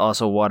one's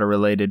also water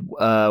related.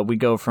 We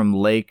go from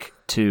lake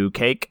to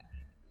cake.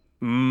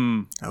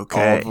 All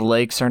Okay. the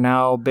lakes are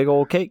now big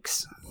old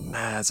cakes.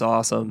 That's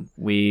awesome.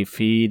 We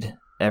feed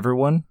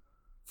everyone,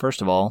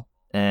 first of all.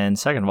 And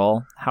second of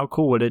all, how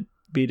cool would it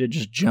be to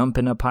just jump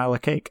in a pile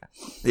of cake?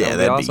 Yeah, That'd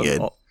that'd awesome. be good.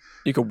 Well,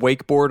 you could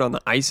wakeboard on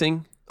the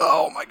icing.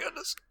 Oh my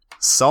goodness.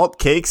 Salt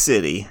Cake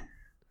City.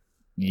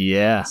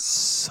 Yeah.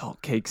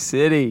 Salt Cake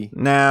City.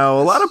 Now,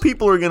 a lot of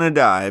people are going to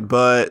die,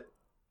 but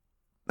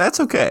that's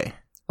okay.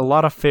 A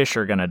lot of fish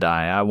are going to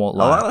die, I won't A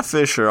lie. lot of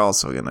fish are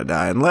also going to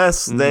die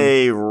unless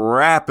they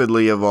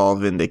rapidly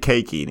evolve into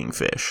cake-eating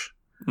fish.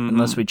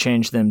 Unless we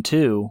change them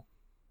to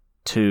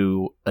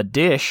a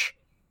dish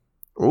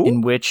Ooh.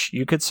 in which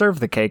you could serve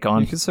the cake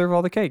on. You could serve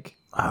all the cake.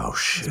 Oh,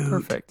 shoot.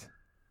 Perfect.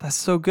 That's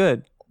so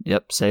good.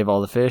 Yep, save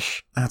all the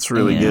fish. That's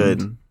really And-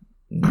 good.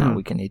 Now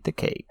we can eat the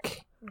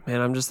cake.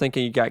 Man, I'm just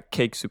thinking you got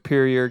Cake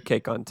Superior,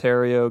 Cake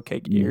Ontario,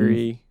 Cake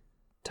Erie,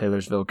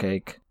 Taylorsville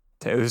cake.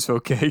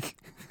 Taylorsville Cake.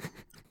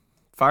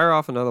 Fire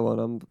off another one.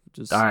 I'm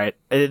just... All right.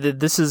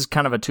 This is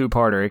kind of a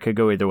two-parter. It could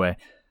go either way.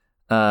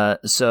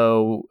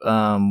 So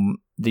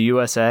the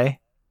USA,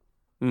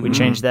 we Mhm.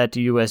 changed that to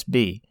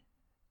USB.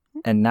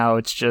 And now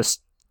it's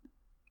just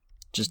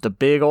a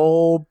big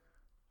old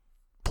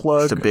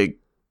plug, It's a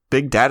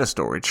big data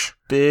storage.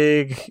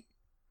 big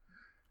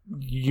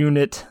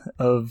unit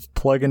of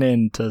plugging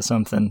into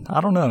something.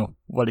 I don't know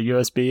what a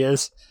USB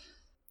is.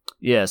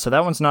 Yeah, so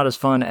that one's not as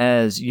fun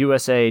as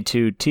USA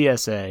to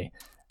TSA.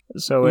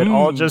 So it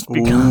all just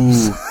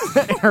becomes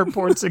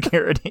airport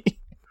security.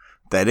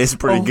 That is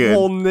pretty a good.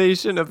 whole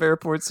nation of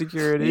airport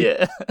security.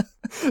 Yeah.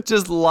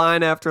 Just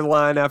line after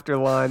line after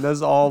line.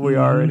 That's all we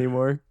are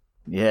anymore.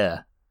 Yeah.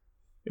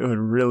 It would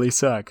really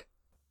suck.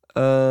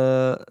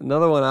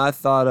 Another one I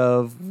thought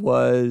of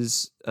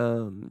was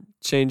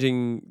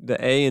changing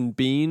the A in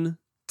bean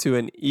to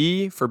an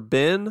E for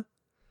bin.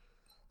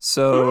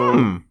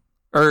 So,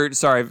 or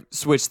sorry,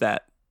 switch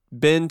that.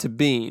 Bin to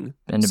bean.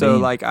 Bin to so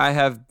bean. like I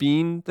have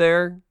bean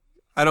there.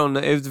 I don't know.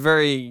 It was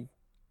very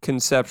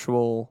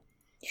conceptual.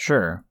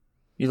 Sure.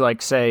 You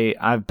like say,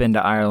 I've been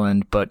to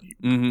Ireland, but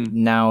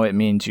now it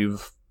means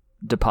you've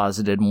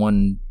deposited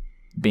one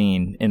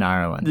bean in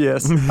Ireland.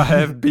 Yes, I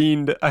have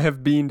beaned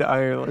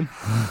Ireland.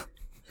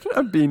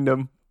 I beaned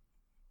them.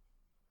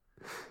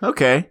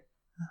 Okay.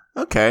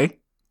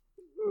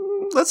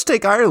 Let's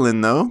take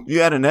Ireland, though. You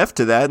add an F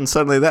to that, and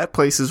suddenly that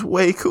place is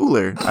way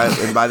cooler.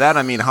 And by that,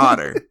 I mean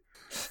hotter.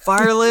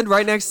 Fireland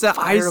right next to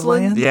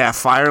Iceland. Yeah,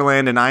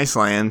 Fireland and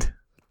Iceland.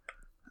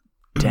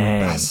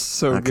 Dang. That's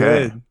so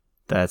Okay. good.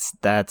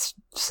 That's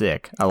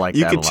sick. I like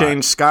You that could a lot.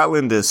 change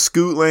Scotland to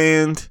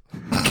Scootland.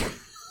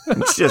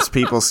 It's just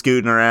people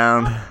scooting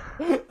around.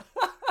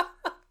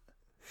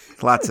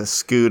 Lots of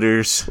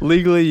scooters.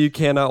 Legally, you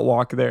cannot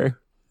walk there.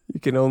 You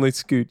can only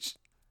scooch.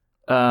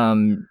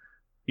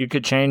 You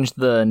could change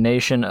the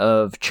nation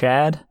of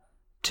Chad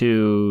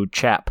to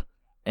Chap,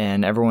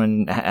 and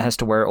everyone has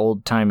to wear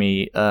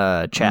old-timey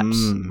chaps,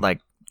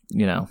 like,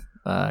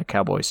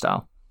 cowboy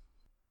style.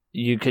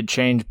 You could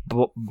change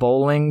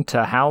bowling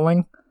to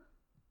howling.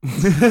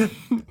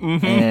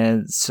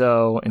 And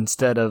so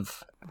instead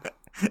of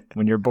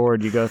when you're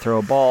bored, you go throw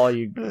a ball,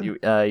 you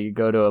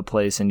go to a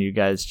place and you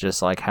guys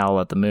just like howl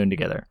at the moon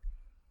together.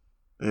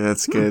 Yeah,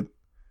 that's good.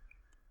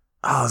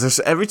 Oh,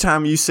 every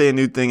time you say a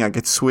new thing, I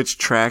could switch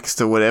tracks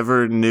to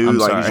whatever new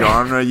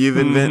genre you've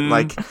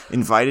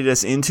invited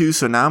us into.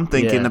 So now I'm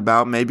thinking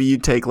about maybe you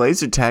take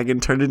laser tag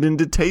and turn it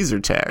into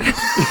taser tag.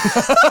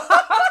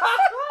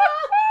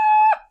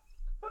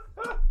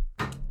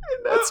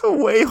 That's a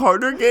way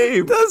harder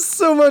game. That's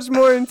so much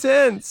more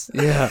intense.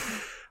 Yeah.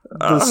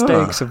 The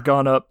stakes have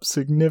gone up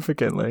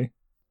significantly.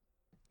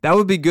 That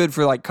would be good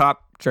for like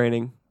cop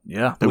training.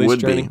 Yeah. It Police would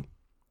training.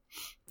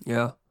 be.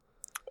 Yeah.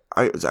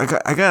 I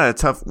got a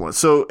tough one.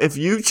 So if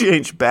you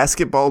change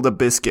basketball to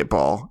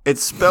biscuitball,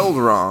 it's spelled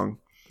wrong.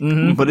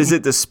 Mm-hmm. But is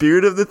it the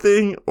spirit of the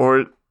thing,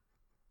 or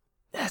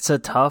That's a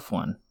tough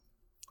one.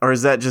 Or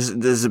is it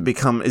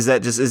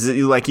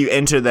you like you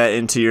enter that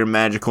into your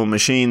magical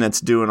machine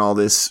that's doing all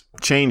this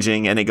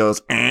changing and it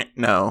goes,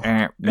 no,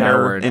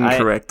 error,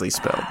 incorrectly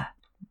spelled.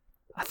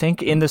 I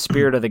think in the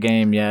spirit of the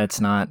game, it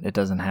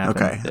doesn't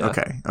happen.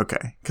 Okay.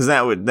 Because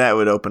that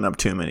would open up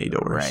too many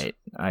doors. Right.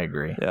 I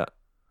agree. Yeah.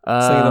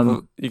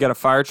 You got a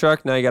fire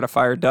truck, now you got a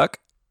fire duck.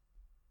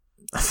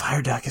 A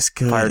fire duck is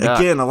good. Fire duck.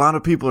 Again, a lot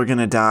of people are going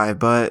to die,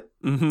 but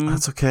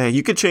that's okay.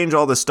 You could change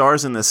all the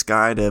stars in the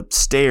sky to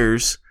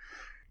stairs.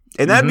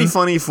 And that'd be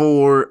funny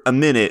for a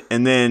minute,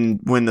 and then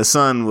when the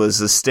sun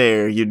was a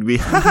stare, you'd be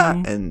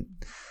and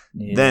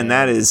then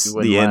that is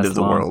the end of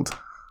the world.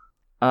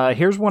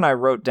 Here's one I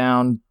wrote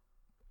down.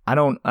 I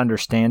don't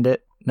understand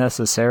it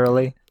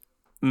necessarily.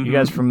 You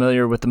guys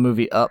familiar with the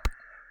movie Up?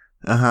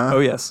 Oh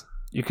yes.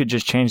 You could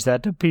just change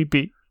that to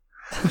pee-pee.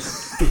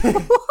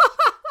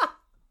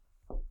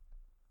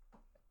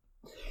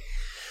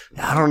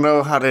 I don't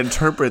know how to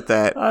interpret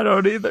that. I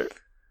don't either.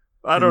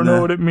 I don't know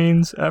what it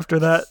means after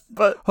that,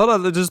 but hold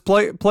on, just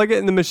plug it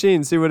in the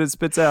machine, see what it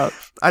spits out.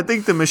 I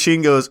think the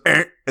machine goes,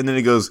 and then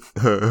it goes.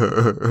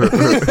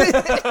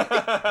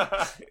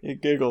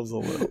 It giggles a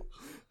little.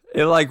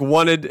 It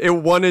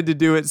wanted to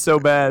do it so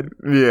bad.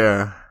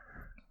 Yeah.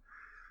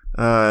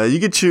 You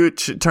could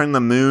turn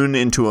the moon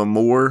into a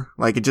moor,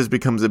 like it just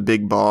becomes a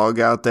big bog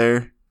out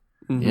there.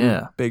 Mm-hmm.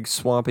 Yeah, big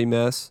swampy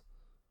mess.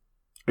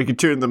 We could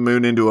turn the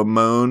moon into a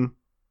moan.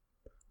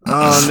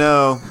 Oh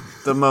no.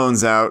 The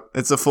moan's out.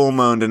 It's a full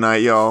moan tonight,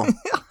 y'all.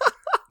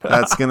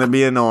 That's gonna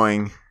be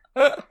annoying.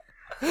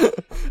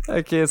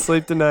 I can't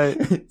sleep tonight.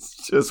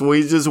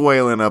 We just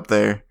wailing up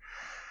there.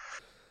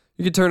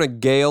 You could turn a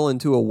gale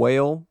into a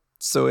whale.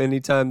 So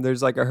anytime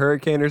there's like a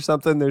hurricane or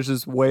something, there's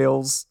just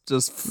whales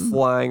just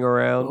flying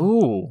around.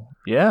 Ooh,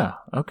 yeah,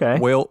 okay.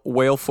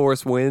 Whale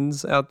force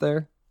winds out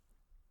there.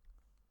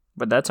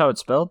 But that's how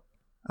it's spelled?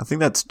 I think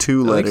that's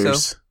two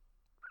letters. So.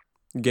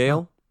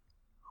 Gale?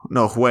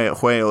 No,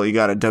 whale. You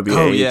got a WH.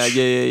 Oh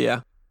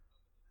yeah.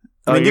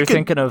 Oh, you're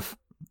thinking of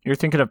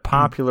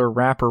popular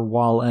rapper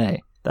Wale.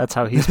 That's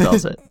how he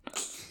spells it.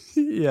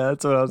 Yeah,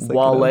 that's what I was thinking.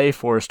 Wale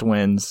forced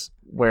winds,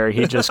 where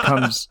he just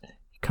comes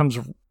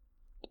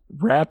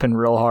rapping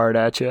real hard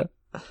at you.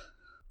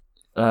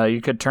 You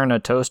could turn a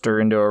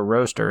toaster into a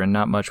roaster, and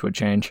not much would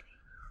change.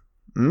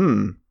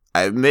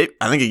 I think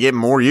it'd get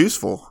more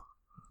useful.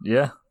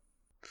 Yeah.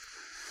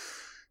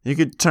 You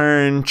could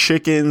turn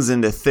chickens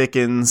into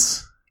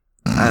thickens.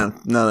 None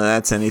of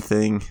that's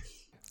anything.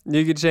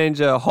 You could change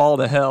a hall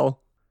to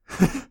hell.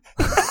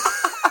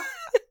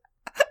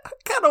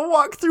 Gotta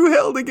walk through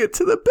hell to get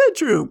to the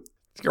bedroom.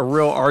 It's a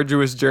real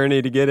arduous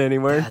journey to get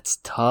anywhere. That's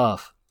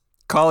tough.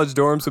 College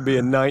dorms would be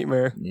a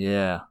nightmare.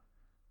 Yeah.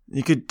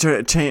 You could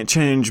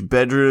change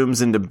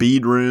bedrooms into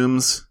bead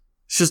rooms.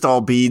 It's just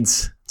all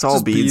beads. It's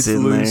all beads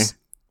in loose. there.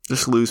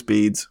 Just loose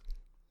beads.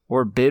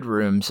 Or bid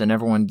rooms, and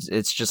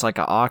it's just like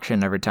an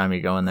auction every time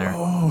you go in there.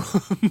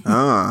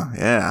 Oh,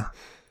 yeah.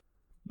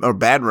 Or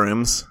bad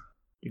rooms.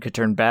 You could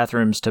turn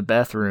bathrooms to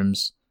Beth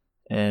rooms,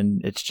 and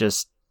it's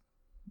just,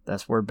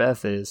 that's where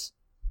Beth is.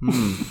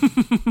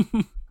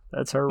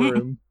 That's her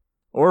room.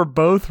 Or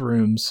both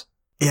rooms.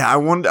 Yeah,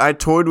 I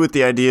toyed with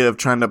the idea of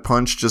trying to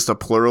punch just a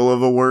plural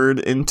of a word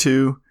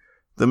into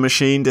the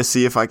machine to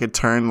see if I could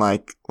turn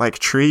like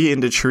tree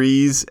into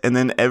trees, and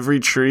then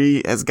every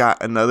tree has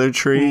got another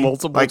tree.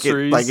 Multiple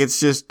trees. Like it's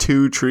just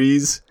two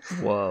trees.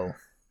 Whoa.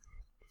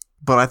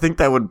 But I think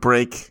that would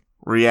break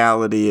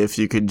reality if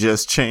you could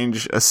just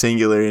change a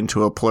singular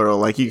into a plural.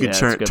 Like you could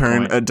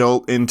turn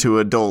adult into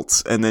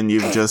adults, and then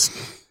you've just,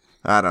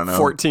 I don't know,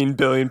 14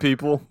 billion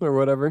people or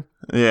whatever.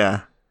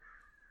 Yeah.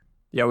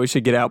 Yeah, we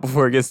should get out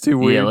before it gets too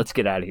weird. Yeah, let's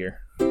get out of here.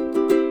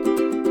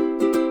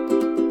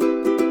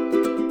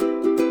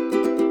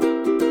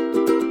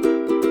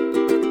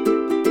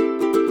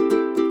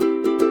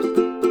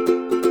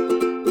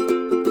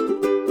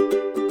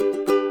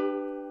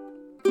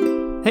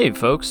 Hey,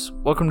 folks.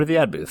 Welcome to the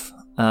ad booth.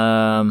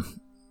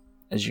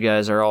 As you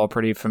guys are all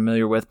pretty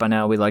familiar with by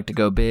now, we like to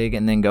go big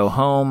and then go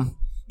home.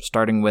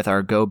 Starting with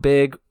our Go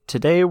Big.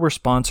 Today, we're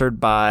sponsored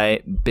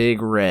by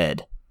Big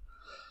Red.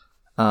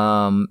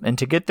 And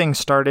to get things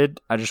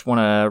started, I just want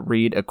to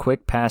read a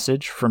quick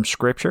passage from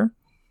Scripture.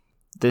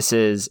 This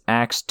is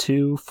Acts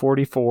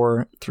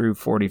 2:44 through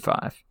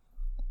 45.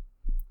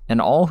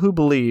 And all who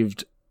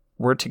believed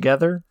were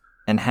together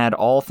and had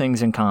all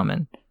things in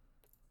common.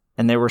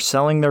 And they were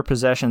selling their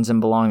possessions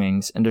and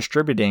belongings and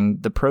distributing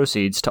the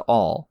proceeds to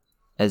all,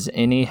 as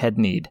any had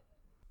need.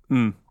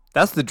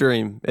 That's the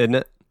dream, isn't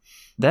it?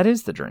 That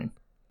is the dream.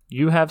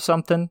 You have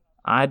something.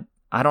 I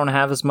don't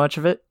have as much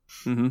of it.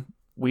 Mm-hmm.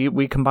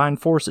 We combine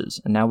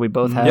forces, and now we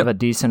both have a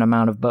decent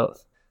amount of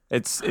both.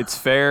 It's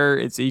fair.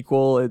 It's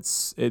equal.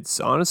 It's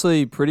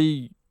honestly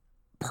pretty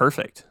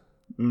perfect.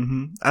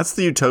 Mm-hmm. That's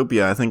the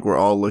utopia I think we're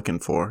all looking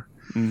for.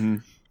 Mm-hmm.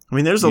 I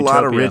mean, there's a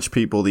lot of rich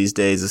people these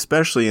days,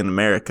 especially in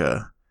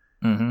America.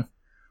 Mm-hmm.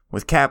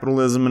 With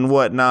capitalism and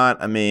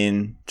whatnot, I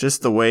mean,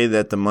 just the way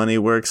that the money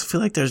works, I feel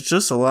like there's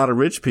just a lot of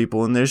rich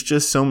people, and there's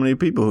just so many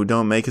people who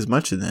don't make as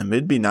much of them.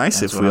 It'd be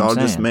nice if we all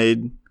just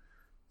made,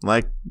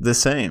 like, the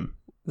same.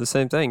 The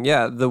same thing.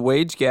 Yeah, the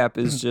wage gap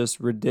is just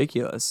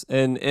ridiculous.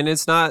 And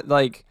it's not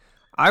like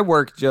I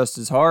work just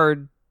as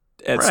hard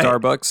at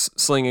Starbucks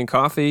slinging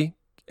coffee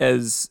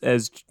as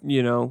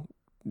you know,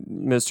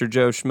 Mr.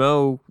 Joe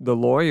Schmo, the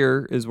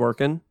lawyer, is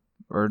working.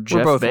 Or Jeff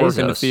We're both Bezos.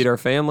 working to feed our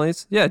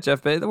families. Yeah,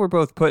 Jeff Bezos. We're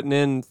both putting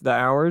in the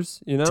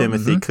hours, you know?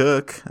 Timothy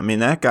Cook. I mean,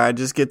 that guy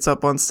just gets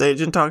up on stage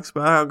and talks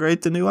about how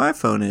great the new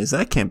iPhone is.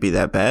 That can't be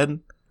that bad.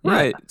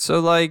 Right. So,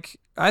 like,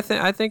 I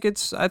think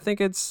it's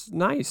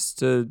nice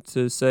to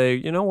say,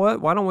 you know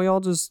what? Why don't we all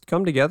just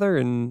come together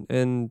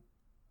and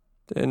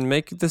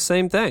make the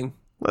same thing?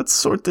 Let's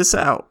sort this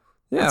out.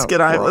 Yeah.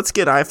 Let's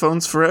get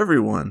iPhones for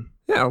everyone.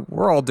 Yeah,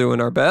 we're all doing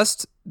our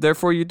best.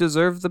 Therefore, you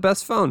deserve the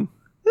best phone.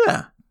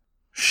 Yeah.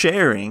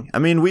 Sharing. I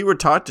mean, we were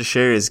taught to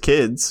share as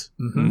kids.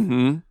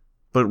 Mm-hmm.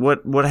 But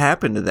what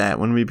happened to that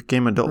when we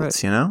became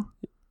adults, you know?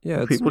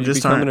 Yeah, people you just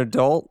become aren't. an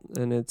adult,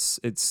 and it's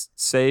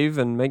save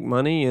and make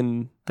money,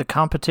 and The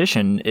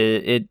competition,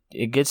 it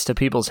gets to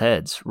people's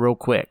heads real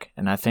quick,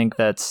 and I think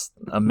that's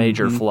a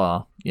major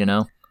flaw, you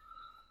know?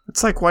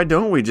 It's like, why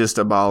don't we just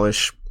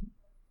abolish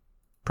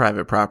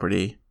private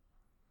property?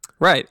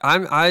 right.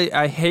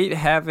 I hate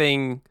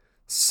having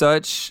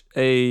such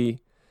a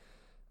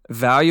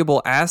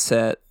valuable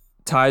asset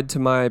tied to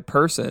my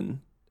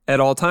person at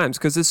all times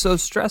because it's so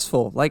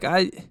stressful. Like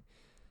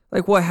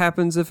what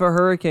happens if a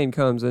hurricane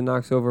comes and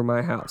knocks over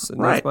my house?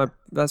 And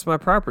that's my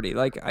property.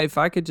 Like, if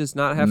I could just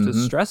not have to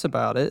stress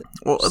about it.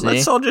 Well,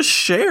 let's all just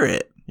share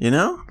it, you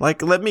know?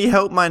 Like, let me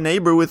help my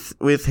neighbor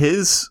with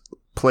his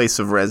place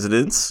of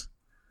residence.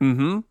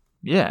 Mm-hmm.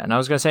 Yeah, and I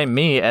was going to say,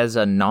 me as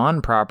a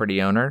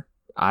non-property owner,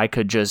 I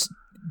could just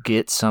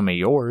get some of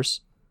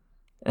yours,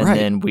 and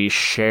then we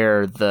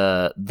share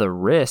the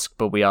risk,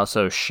 but we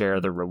also share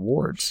the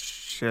rewards.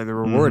 Share the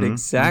reward,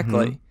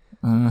 exactly.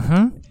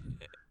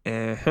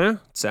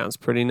 Sounds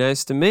pretty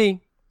nice to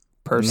me,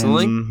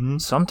 personally. Mm-hmm.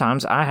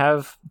 Sometimes I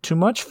have too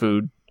much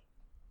food,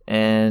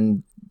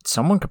 and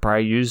someone could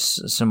probably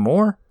use some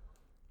more.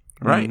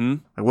 Right. Like,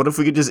 what if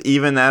we could just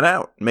even that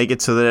out? Make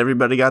it so that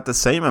everybody got the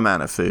same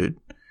amount of food.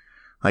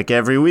 Like,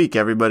 every week,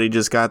 everybody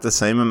just got the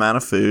same amount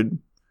of food,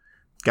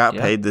 got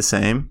paid the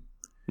same.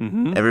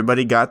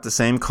 Everybody got the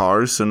same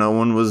cars, so no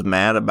one was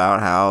mad about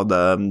how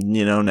the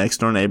next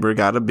door neighbor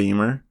got a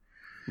Beamer.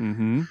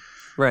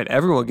 Right.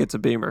 Everyone gets a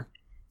Beamer.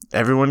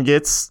 Everyone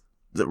gets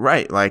a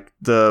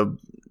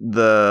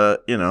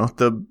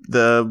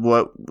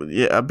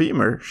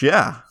Beamer.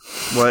 Yeah,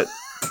 what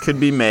could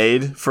be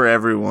made for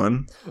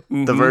everyone.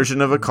 The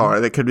version of a car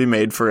that could be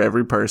made for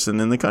every person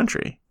in the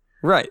country.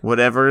 Right.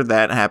 Whatever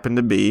that happened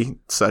to be,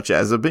 such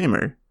as a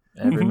Beamer.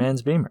 Every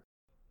man's Beamer.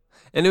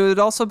 And it would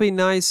also be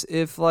nice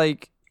if,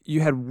 like,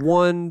 you had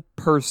one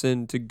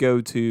person to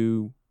go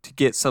to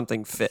get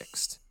something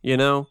fixed, you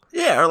know?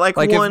 Yeah, or like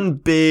one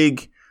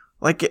big,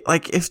 like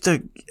if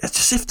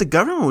the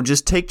government would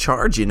just take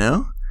charge, you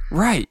know?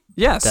 Right.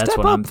 Yeah, That's step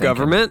what up, I'm thinking.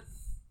 government.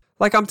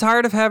 Like, I'm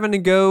tired of having to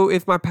go,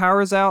 if my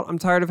power's out, I'm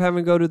tired of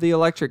having to go to the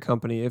electric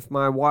company. If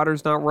my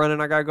water's not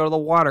running, I got to go to the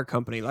water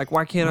company. Like,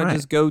 why can't I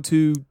just go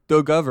to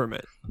the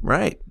government?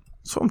 Right.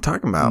 That's what I'm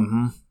talking about.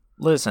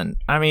 Listen,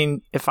 I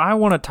mean, if I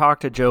want to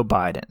talk to Joe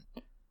Biden,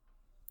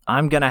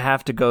 I'm going to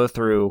have to go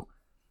through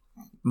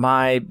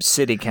my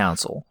city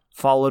council,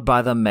 followed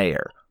by the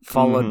mayor,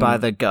 followed by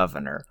the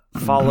governor,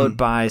 followed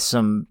by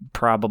some,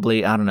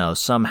 probably, I don't know,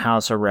 some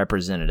House of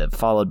Representative,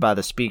 followed by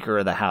the Speaker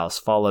of the House,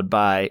 followed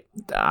by,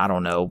 I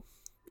don't know,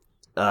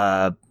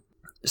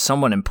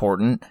 someone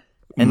important,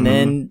 and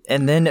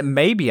then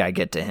maybe I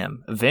get to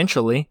him.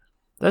 Eventually,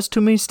 that's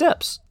too many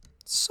steps.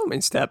 So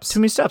many steps. Too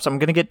many steps. I'm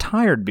going to get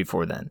tired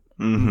before then.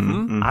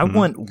 I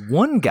want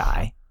one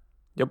guy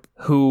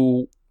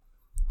who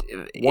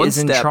is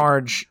in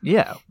charge.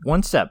 Yeah,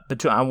 one step.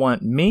 I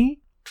want me,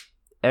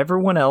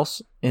 everyone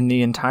else in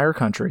the entire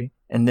country,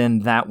 and then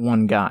that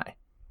one guy.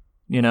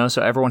 You know,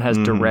 so everyone has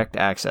direct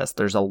access.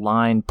 There's a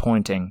line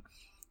pointing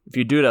If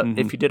you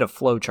did a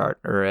flow chart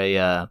or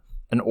an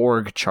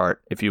org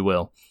chart, if you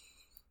will,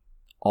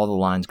 all the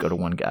lines go to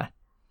one guy.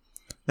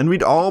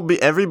 And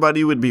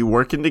everybody would be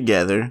working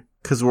together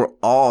because we're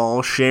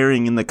all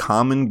sharing in the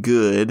common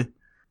good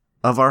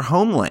of our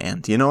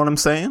homeland. You know what I'm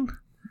saying?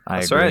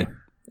 That's right.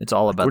 It's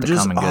all about the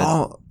common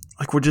good.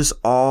 We're just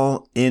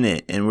all in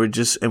it, and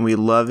we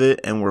love it,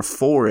 and we're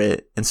for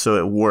it, and so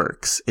it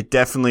works. It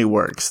definitely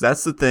works.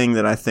 That's the thing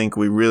that I think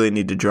we really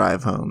need to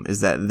drive home,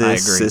 is that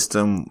this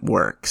system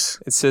works.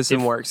 The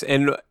system works.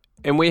 And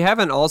we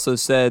haven't also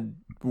said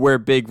where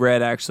Big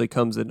Red actually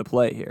comes into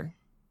play here.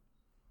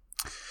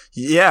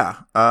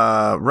 Yeah,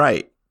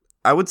 right.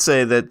 I would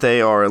say that they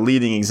are a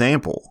leading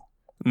example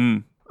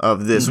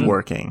of this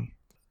working.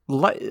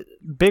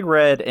 Big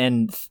Red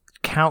and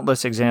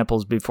countless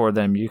examples before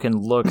them. You can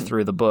look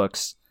through the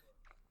books.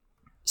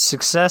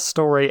 Success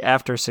story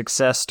after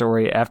success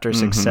story after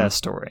success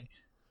story.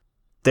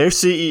 Their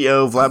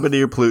CEO,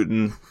 Vladimir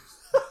Putin,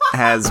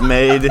 has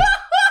made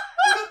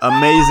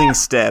amazing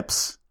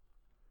steps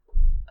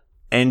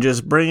and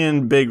just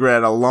bringing Big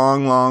Red a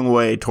long, long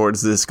way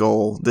towards this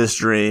goal, this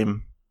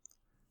dream.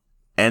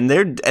 And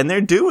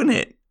they're doing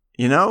it,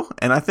 you know?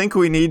 And I think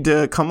we need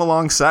to come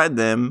alongside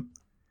them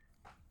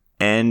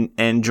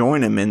and join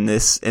them in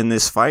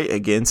this fight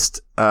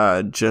against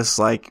just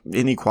like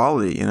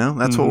inequality, you know?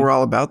 That's what we're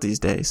all about these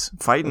days.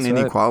 Fighting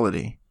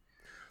inequality.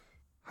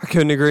 I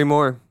couldn't agree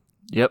more.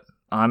 Yep.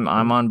 I'm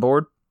on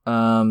board.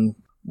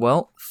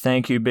 Well,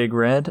 thank you, Big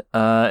Red.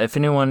 If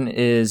anyone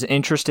is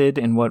interested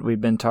in what we've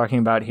been talking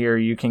about here,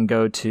 you can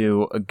go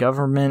to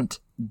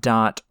government.ru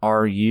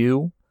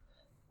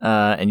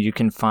and you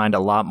can find a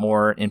lot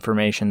more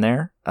information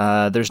there.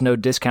 There's no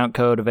discount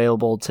code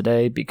available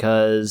today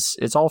because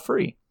it's all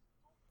free.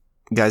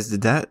 Guys,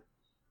 did that?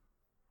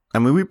 I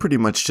mean, we pretty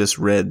much just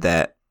read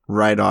that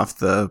right off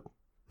the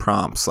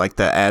prompts, like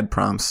the ad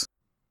prompts.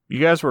 You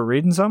guys were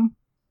reading some?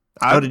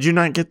 Did you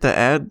not get the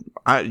ad?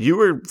 You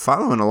were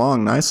following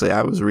along nicely.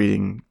 I was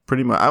reading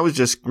pretty much. I was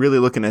just really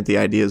looking at the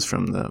ideas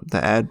from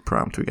the ad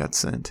prompt we got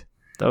sent.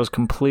 That was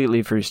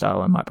completely freestyle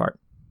on my part.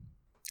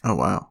 Oh,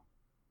 wow.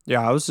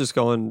 Yeah, I was just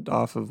going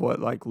off of what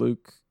like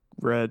Luke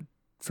read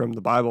from the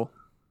Bible.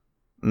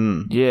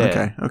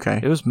 Yeah. Okay.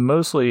 It was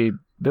mostly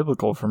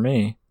biblical for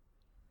me.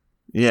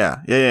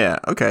 Yeah.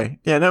 Okay.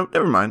 Yeah, no,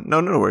 never mind.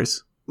 No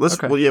worries. We'll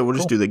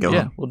just do the go.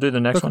 Yeah, we'll do the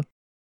next one.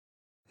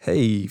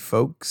 Hey,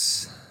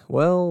 folks.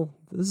 Well,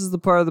 this is the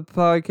part of the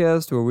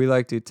podcast where we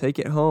like to take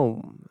it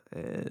home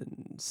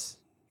and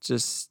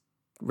just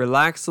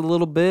relax a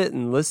little bit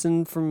and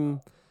listen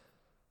from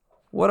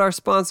what our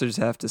sponsors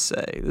have to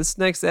say. This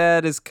next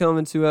ad is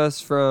coming to us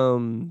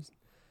from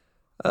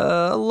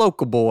a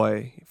local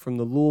boy from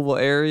the Louisville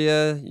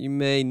area. You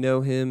may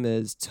know him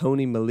as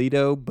Tony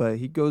Melito, but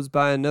he goes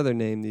by another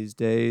name these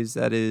days.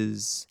 That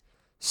is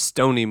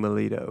Stony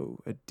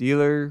Melito, a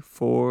dealer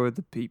for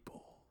the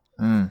people.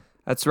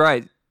 That's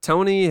right.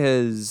 Tony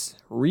has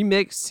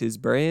remixed his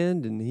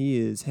brand, and he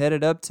is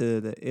headed up to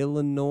the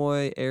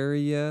Illinois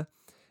area,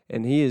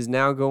 and he is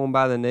now going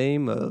by the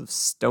name of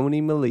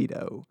Stony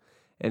Melito.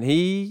 And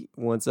he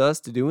wants us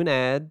to do an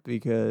ad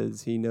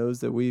because he knows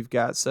that we've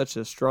got such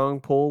a strong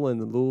pull in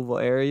the Louisville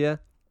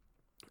area.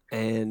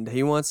 And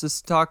he wants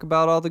us to talk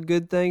about all the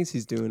good things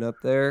he's doing up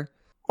there.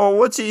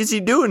 Oh, is he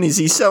doing? Is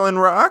he selling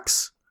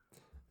rocks?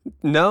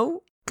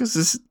 No. Because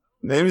his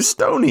name is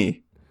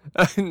Stony.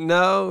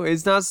 No,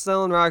 he's not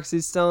selling rocks.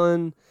 He's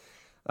selling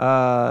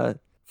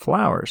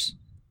flowers.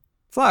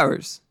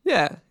 Flowers.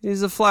 Yeah,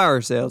 he's a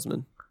flower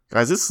salesman.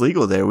 Guys, it's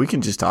legal there. We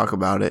can just talk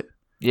about it.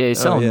 Yeah, he's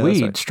selling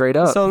weed straight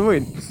up. Selling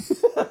weed.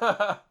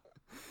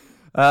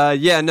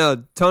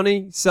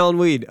 Tony selling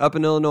weed up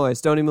in Illinois.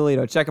 Stony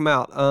Melito. Check him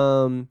out.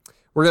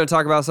 We're going to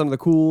talk about some of the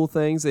cool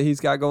things that he's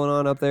got going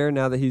on up there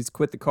now that he's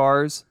quit the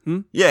cars.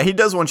 Yeah, he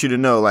does want you to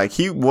know, like,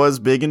 he was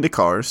big into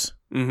cars,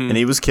 and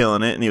he was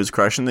killing it, and he was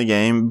crushing the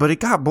game, but it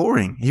got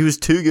boring. He was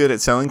too good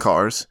at selling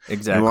cars.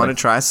 Exactly. He wanted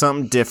to try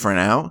something different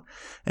out,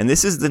 and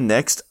this is the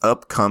next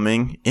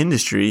upcoming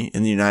industry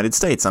in the United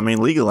States. I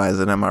mean, legalize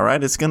it, am I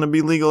right? It's going to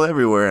be legal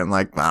everywhere in,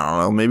 like, I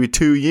don't know, maybe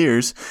 2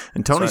 years,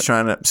 and Stoney's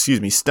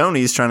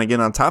trying to get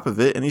on top of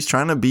it, and he's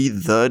trying to be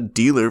the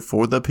dealer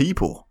for the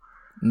people.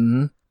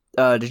 Mm-hmm.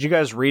 Did you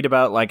guys read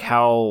about like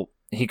how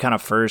he kind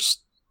of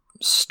first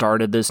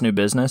started this new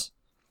business?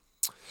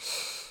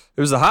 It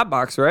was a hot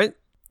box, right?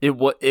 It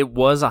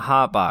was a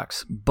hot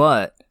box,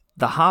 but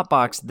the hot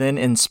box then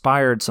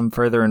inspired some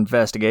further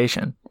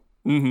investigation.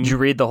 Mm-hmm. Did you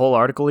read the whole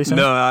article he sent?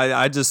 No,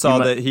 I just saw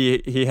that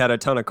he had a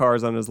ton of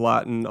cars on his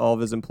lot and all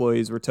of his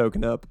employees were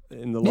token up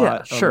in the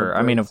lot. Yeah, sure.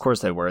 I mean, of course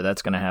they were.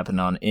 That's going to happen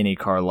on any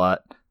car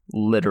lot,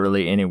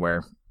 literally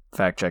anywhere.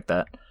 Fact check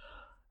that.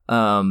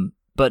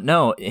 But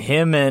no,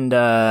 him and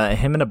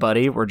a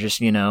buddy were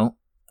just, lighting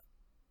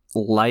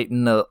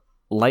a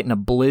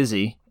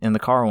blizzy in the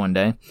car one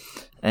day,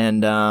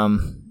 and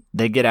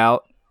they get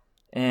out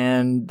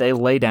and they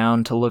lay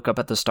down to look up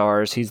at the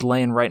stars. He's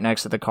laying right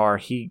next to the car.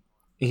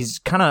 He's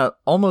kind of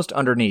almost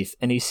underneath,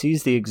 and he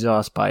sees the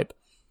exhaust pipe.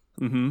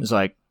 Mm-hmm. He's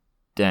like,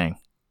 "Dang,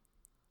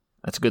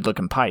 that's a good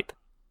looking pipe."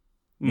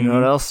 You know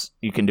what else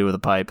you can do with a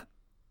pipe?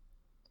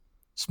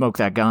 Smoke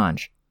that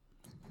ganj.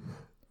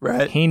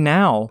 Right. He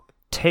now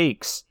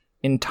takes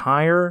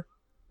entire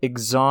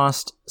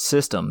exhaust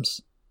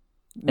systems.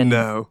 And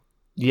No.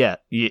 yeah,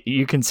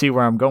 you can see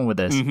where I'm going with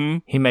this. Mm-hmm.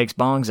 He makes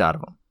bongs out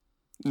of them.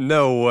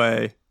 No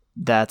way.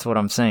 That's what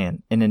I'm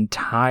saying. An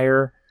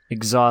entire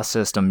exhaust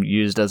system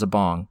used as a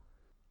bong.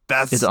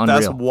 That's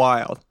unreal.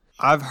 wild.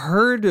 I've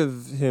heard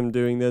of him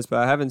doing this, but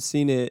I haven't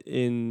seen it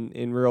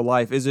in real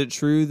life. Is it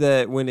true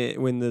that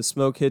when the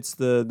smoke hits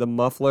the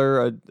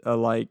muffler,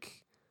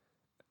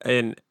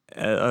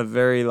 a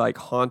very like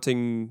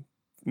haunting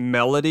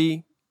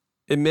melody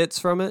emits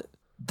from it?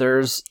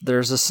 There's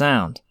a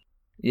sound.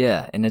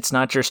 Yeah, and it's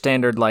not your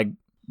standard like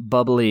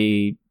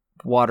bubbly,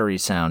 watery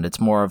sound. It's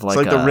more of like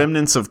It's like the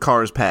remnants of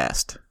cars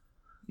past.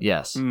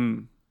 Yes.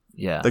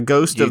 Yeah. The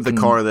ghost of the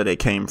car that it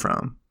came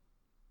from.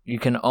 You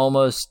can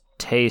almost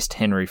taste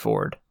Henry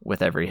Ford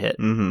with every hit.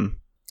 Mm-hmm.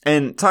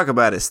 And talk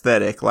about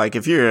aesthetic. Like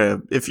if you're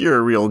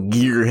a real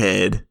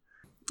gearhead,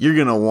 you're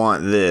gonna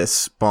want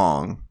this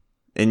bong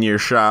in your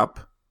shop,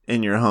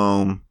 in your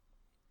home.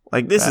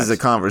 Like this is a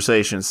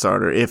conversation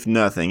starter, if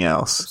nothing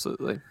else.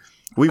 Absolutely.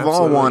 We've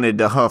all wanted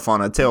to huff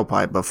on a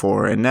tailpipe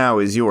before, and now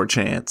is your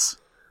chance.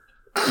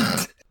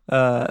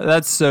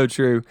 That's so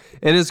true.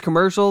 And his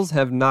commercials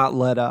have not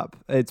let up.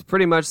 It's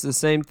pretty much the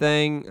same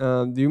thing.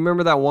 Do you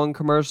remember that one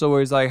commercial where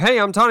he's like, "Hey,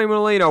 I'm Tony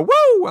Melito.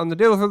 Woo! I'm the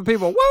dealer for the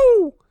people.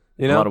 Woo!"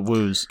 You know, A lot of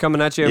woos.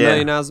 coming at you a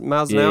million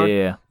miles an hour.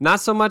 Yeah. Not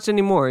so much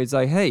anymore. He's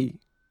like, "Hey,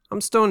 I'm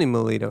Stony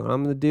Melito.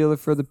 I'm the dealer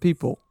for the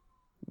people."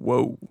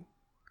 Whoa.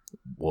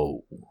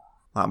 Whoa.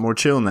 A lot more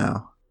chill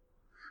now.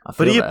 I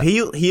But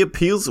feel he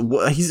appeals.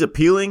 He's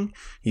appealing.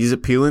 He's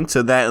appealing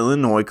to that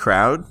Illinois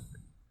crowd.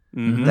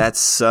 Mm-hmm. That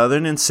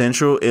southern and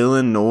central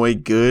Illinois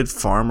good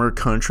farmer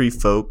country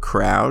folk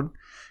crowd,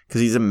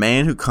 because he's a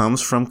man who comes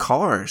from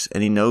cars,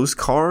 and he knows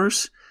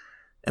cars,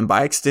 and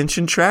by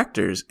extension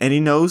tractors, and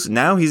he knows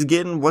now he's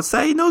getting what's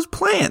that? He knows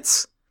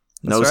plants,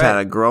 knows how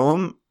to grow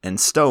them and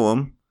stow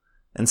them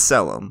and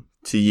sell them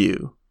to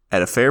you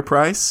at a fair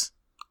price.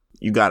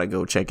 You got to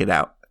go check it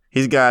out.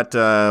 He's got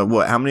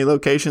how many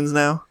locations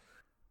now?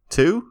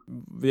 2?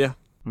 Yeah.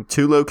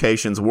 2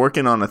 locations,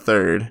 working on a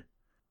third.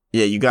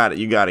 Yeah, you got it.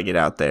 You got to get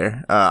out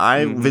there.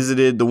 I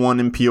visited the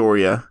one in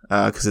Peoria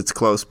because it's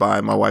close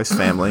by my wife's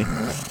family.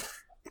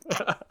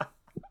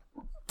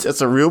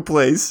 That's a real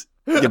place,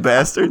 you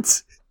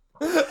bastards.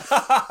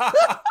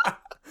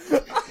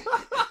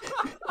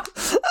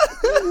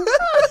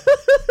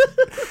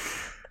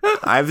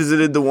 I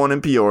visited the one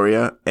in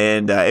Peoria,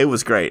 and it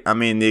was great. I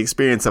mean, the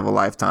experience of a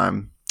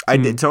lifetime. I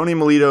did. Stony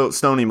Melito,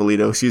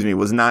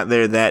 was not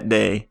there that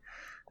day.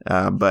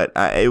 But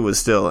it was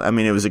still, I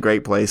mean, it was a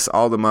great place.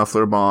 All the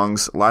muffler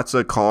bongs, lots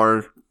of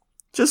car,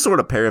 just sort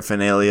of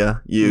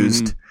paraphernalia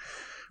used.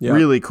 Mm-hmm. Yep.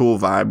 Really cool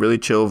vibe, really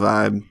chill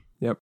vibe.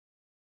 Yep.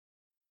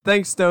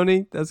 Thanks,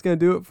 Stony. That's going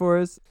to do it for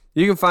us.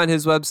 You can find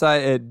his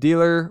website at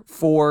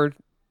dealer4,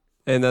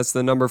 and that's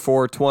the number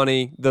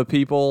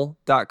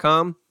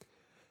 420thepeople.com.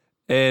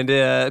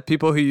 And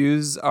people who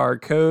use our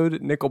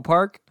code Nickel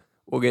Park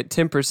will get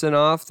 10%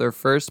 off their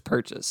first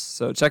purchase.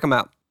 So check them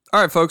out. All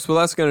right, folks. Well,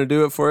 that's going to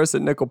do it for us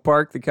at Nickel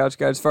Park, the Couch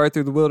Guides Fire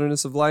Through the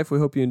Wilderness of Life. We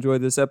hope you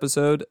enjoyed this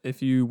episode.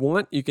 If you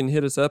want, you can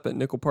hit us up at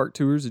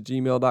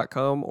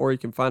nickelparktours@gmail.com, or you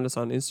can find us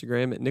on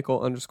Instagram at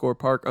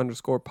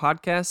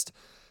nickel_park_podcast.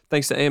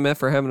 Thanks to AMF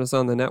for having us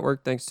on the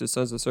network. Thanks to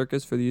Sons of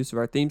Circus for the use of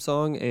our theme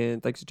song.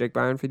 And thanks to Jake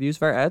Byron for the use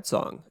of our ad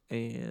song.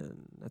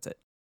 And that's it.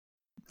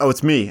 Oh,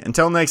 it's me.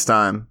 Until next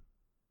time,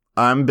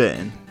 I'm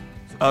Ben.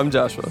 I'm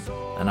Joshua.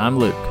 And I'm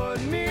Luke.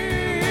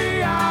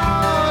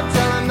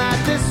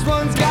 This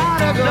one's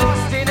gotta go.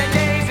 Lost in the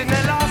days and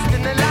they're lost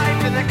in the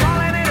life and they're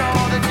calling it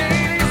all the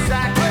daily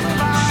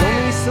sacrifice.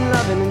 Show me some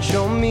loving and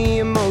show me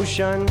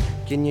emotion.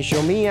 Can you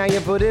show me how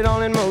you put it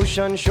all in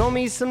motion? Show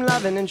me some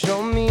loving and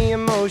show me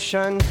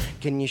emotion.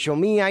 Can you show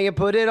me how you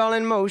put it all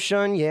in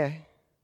motion? Yeah.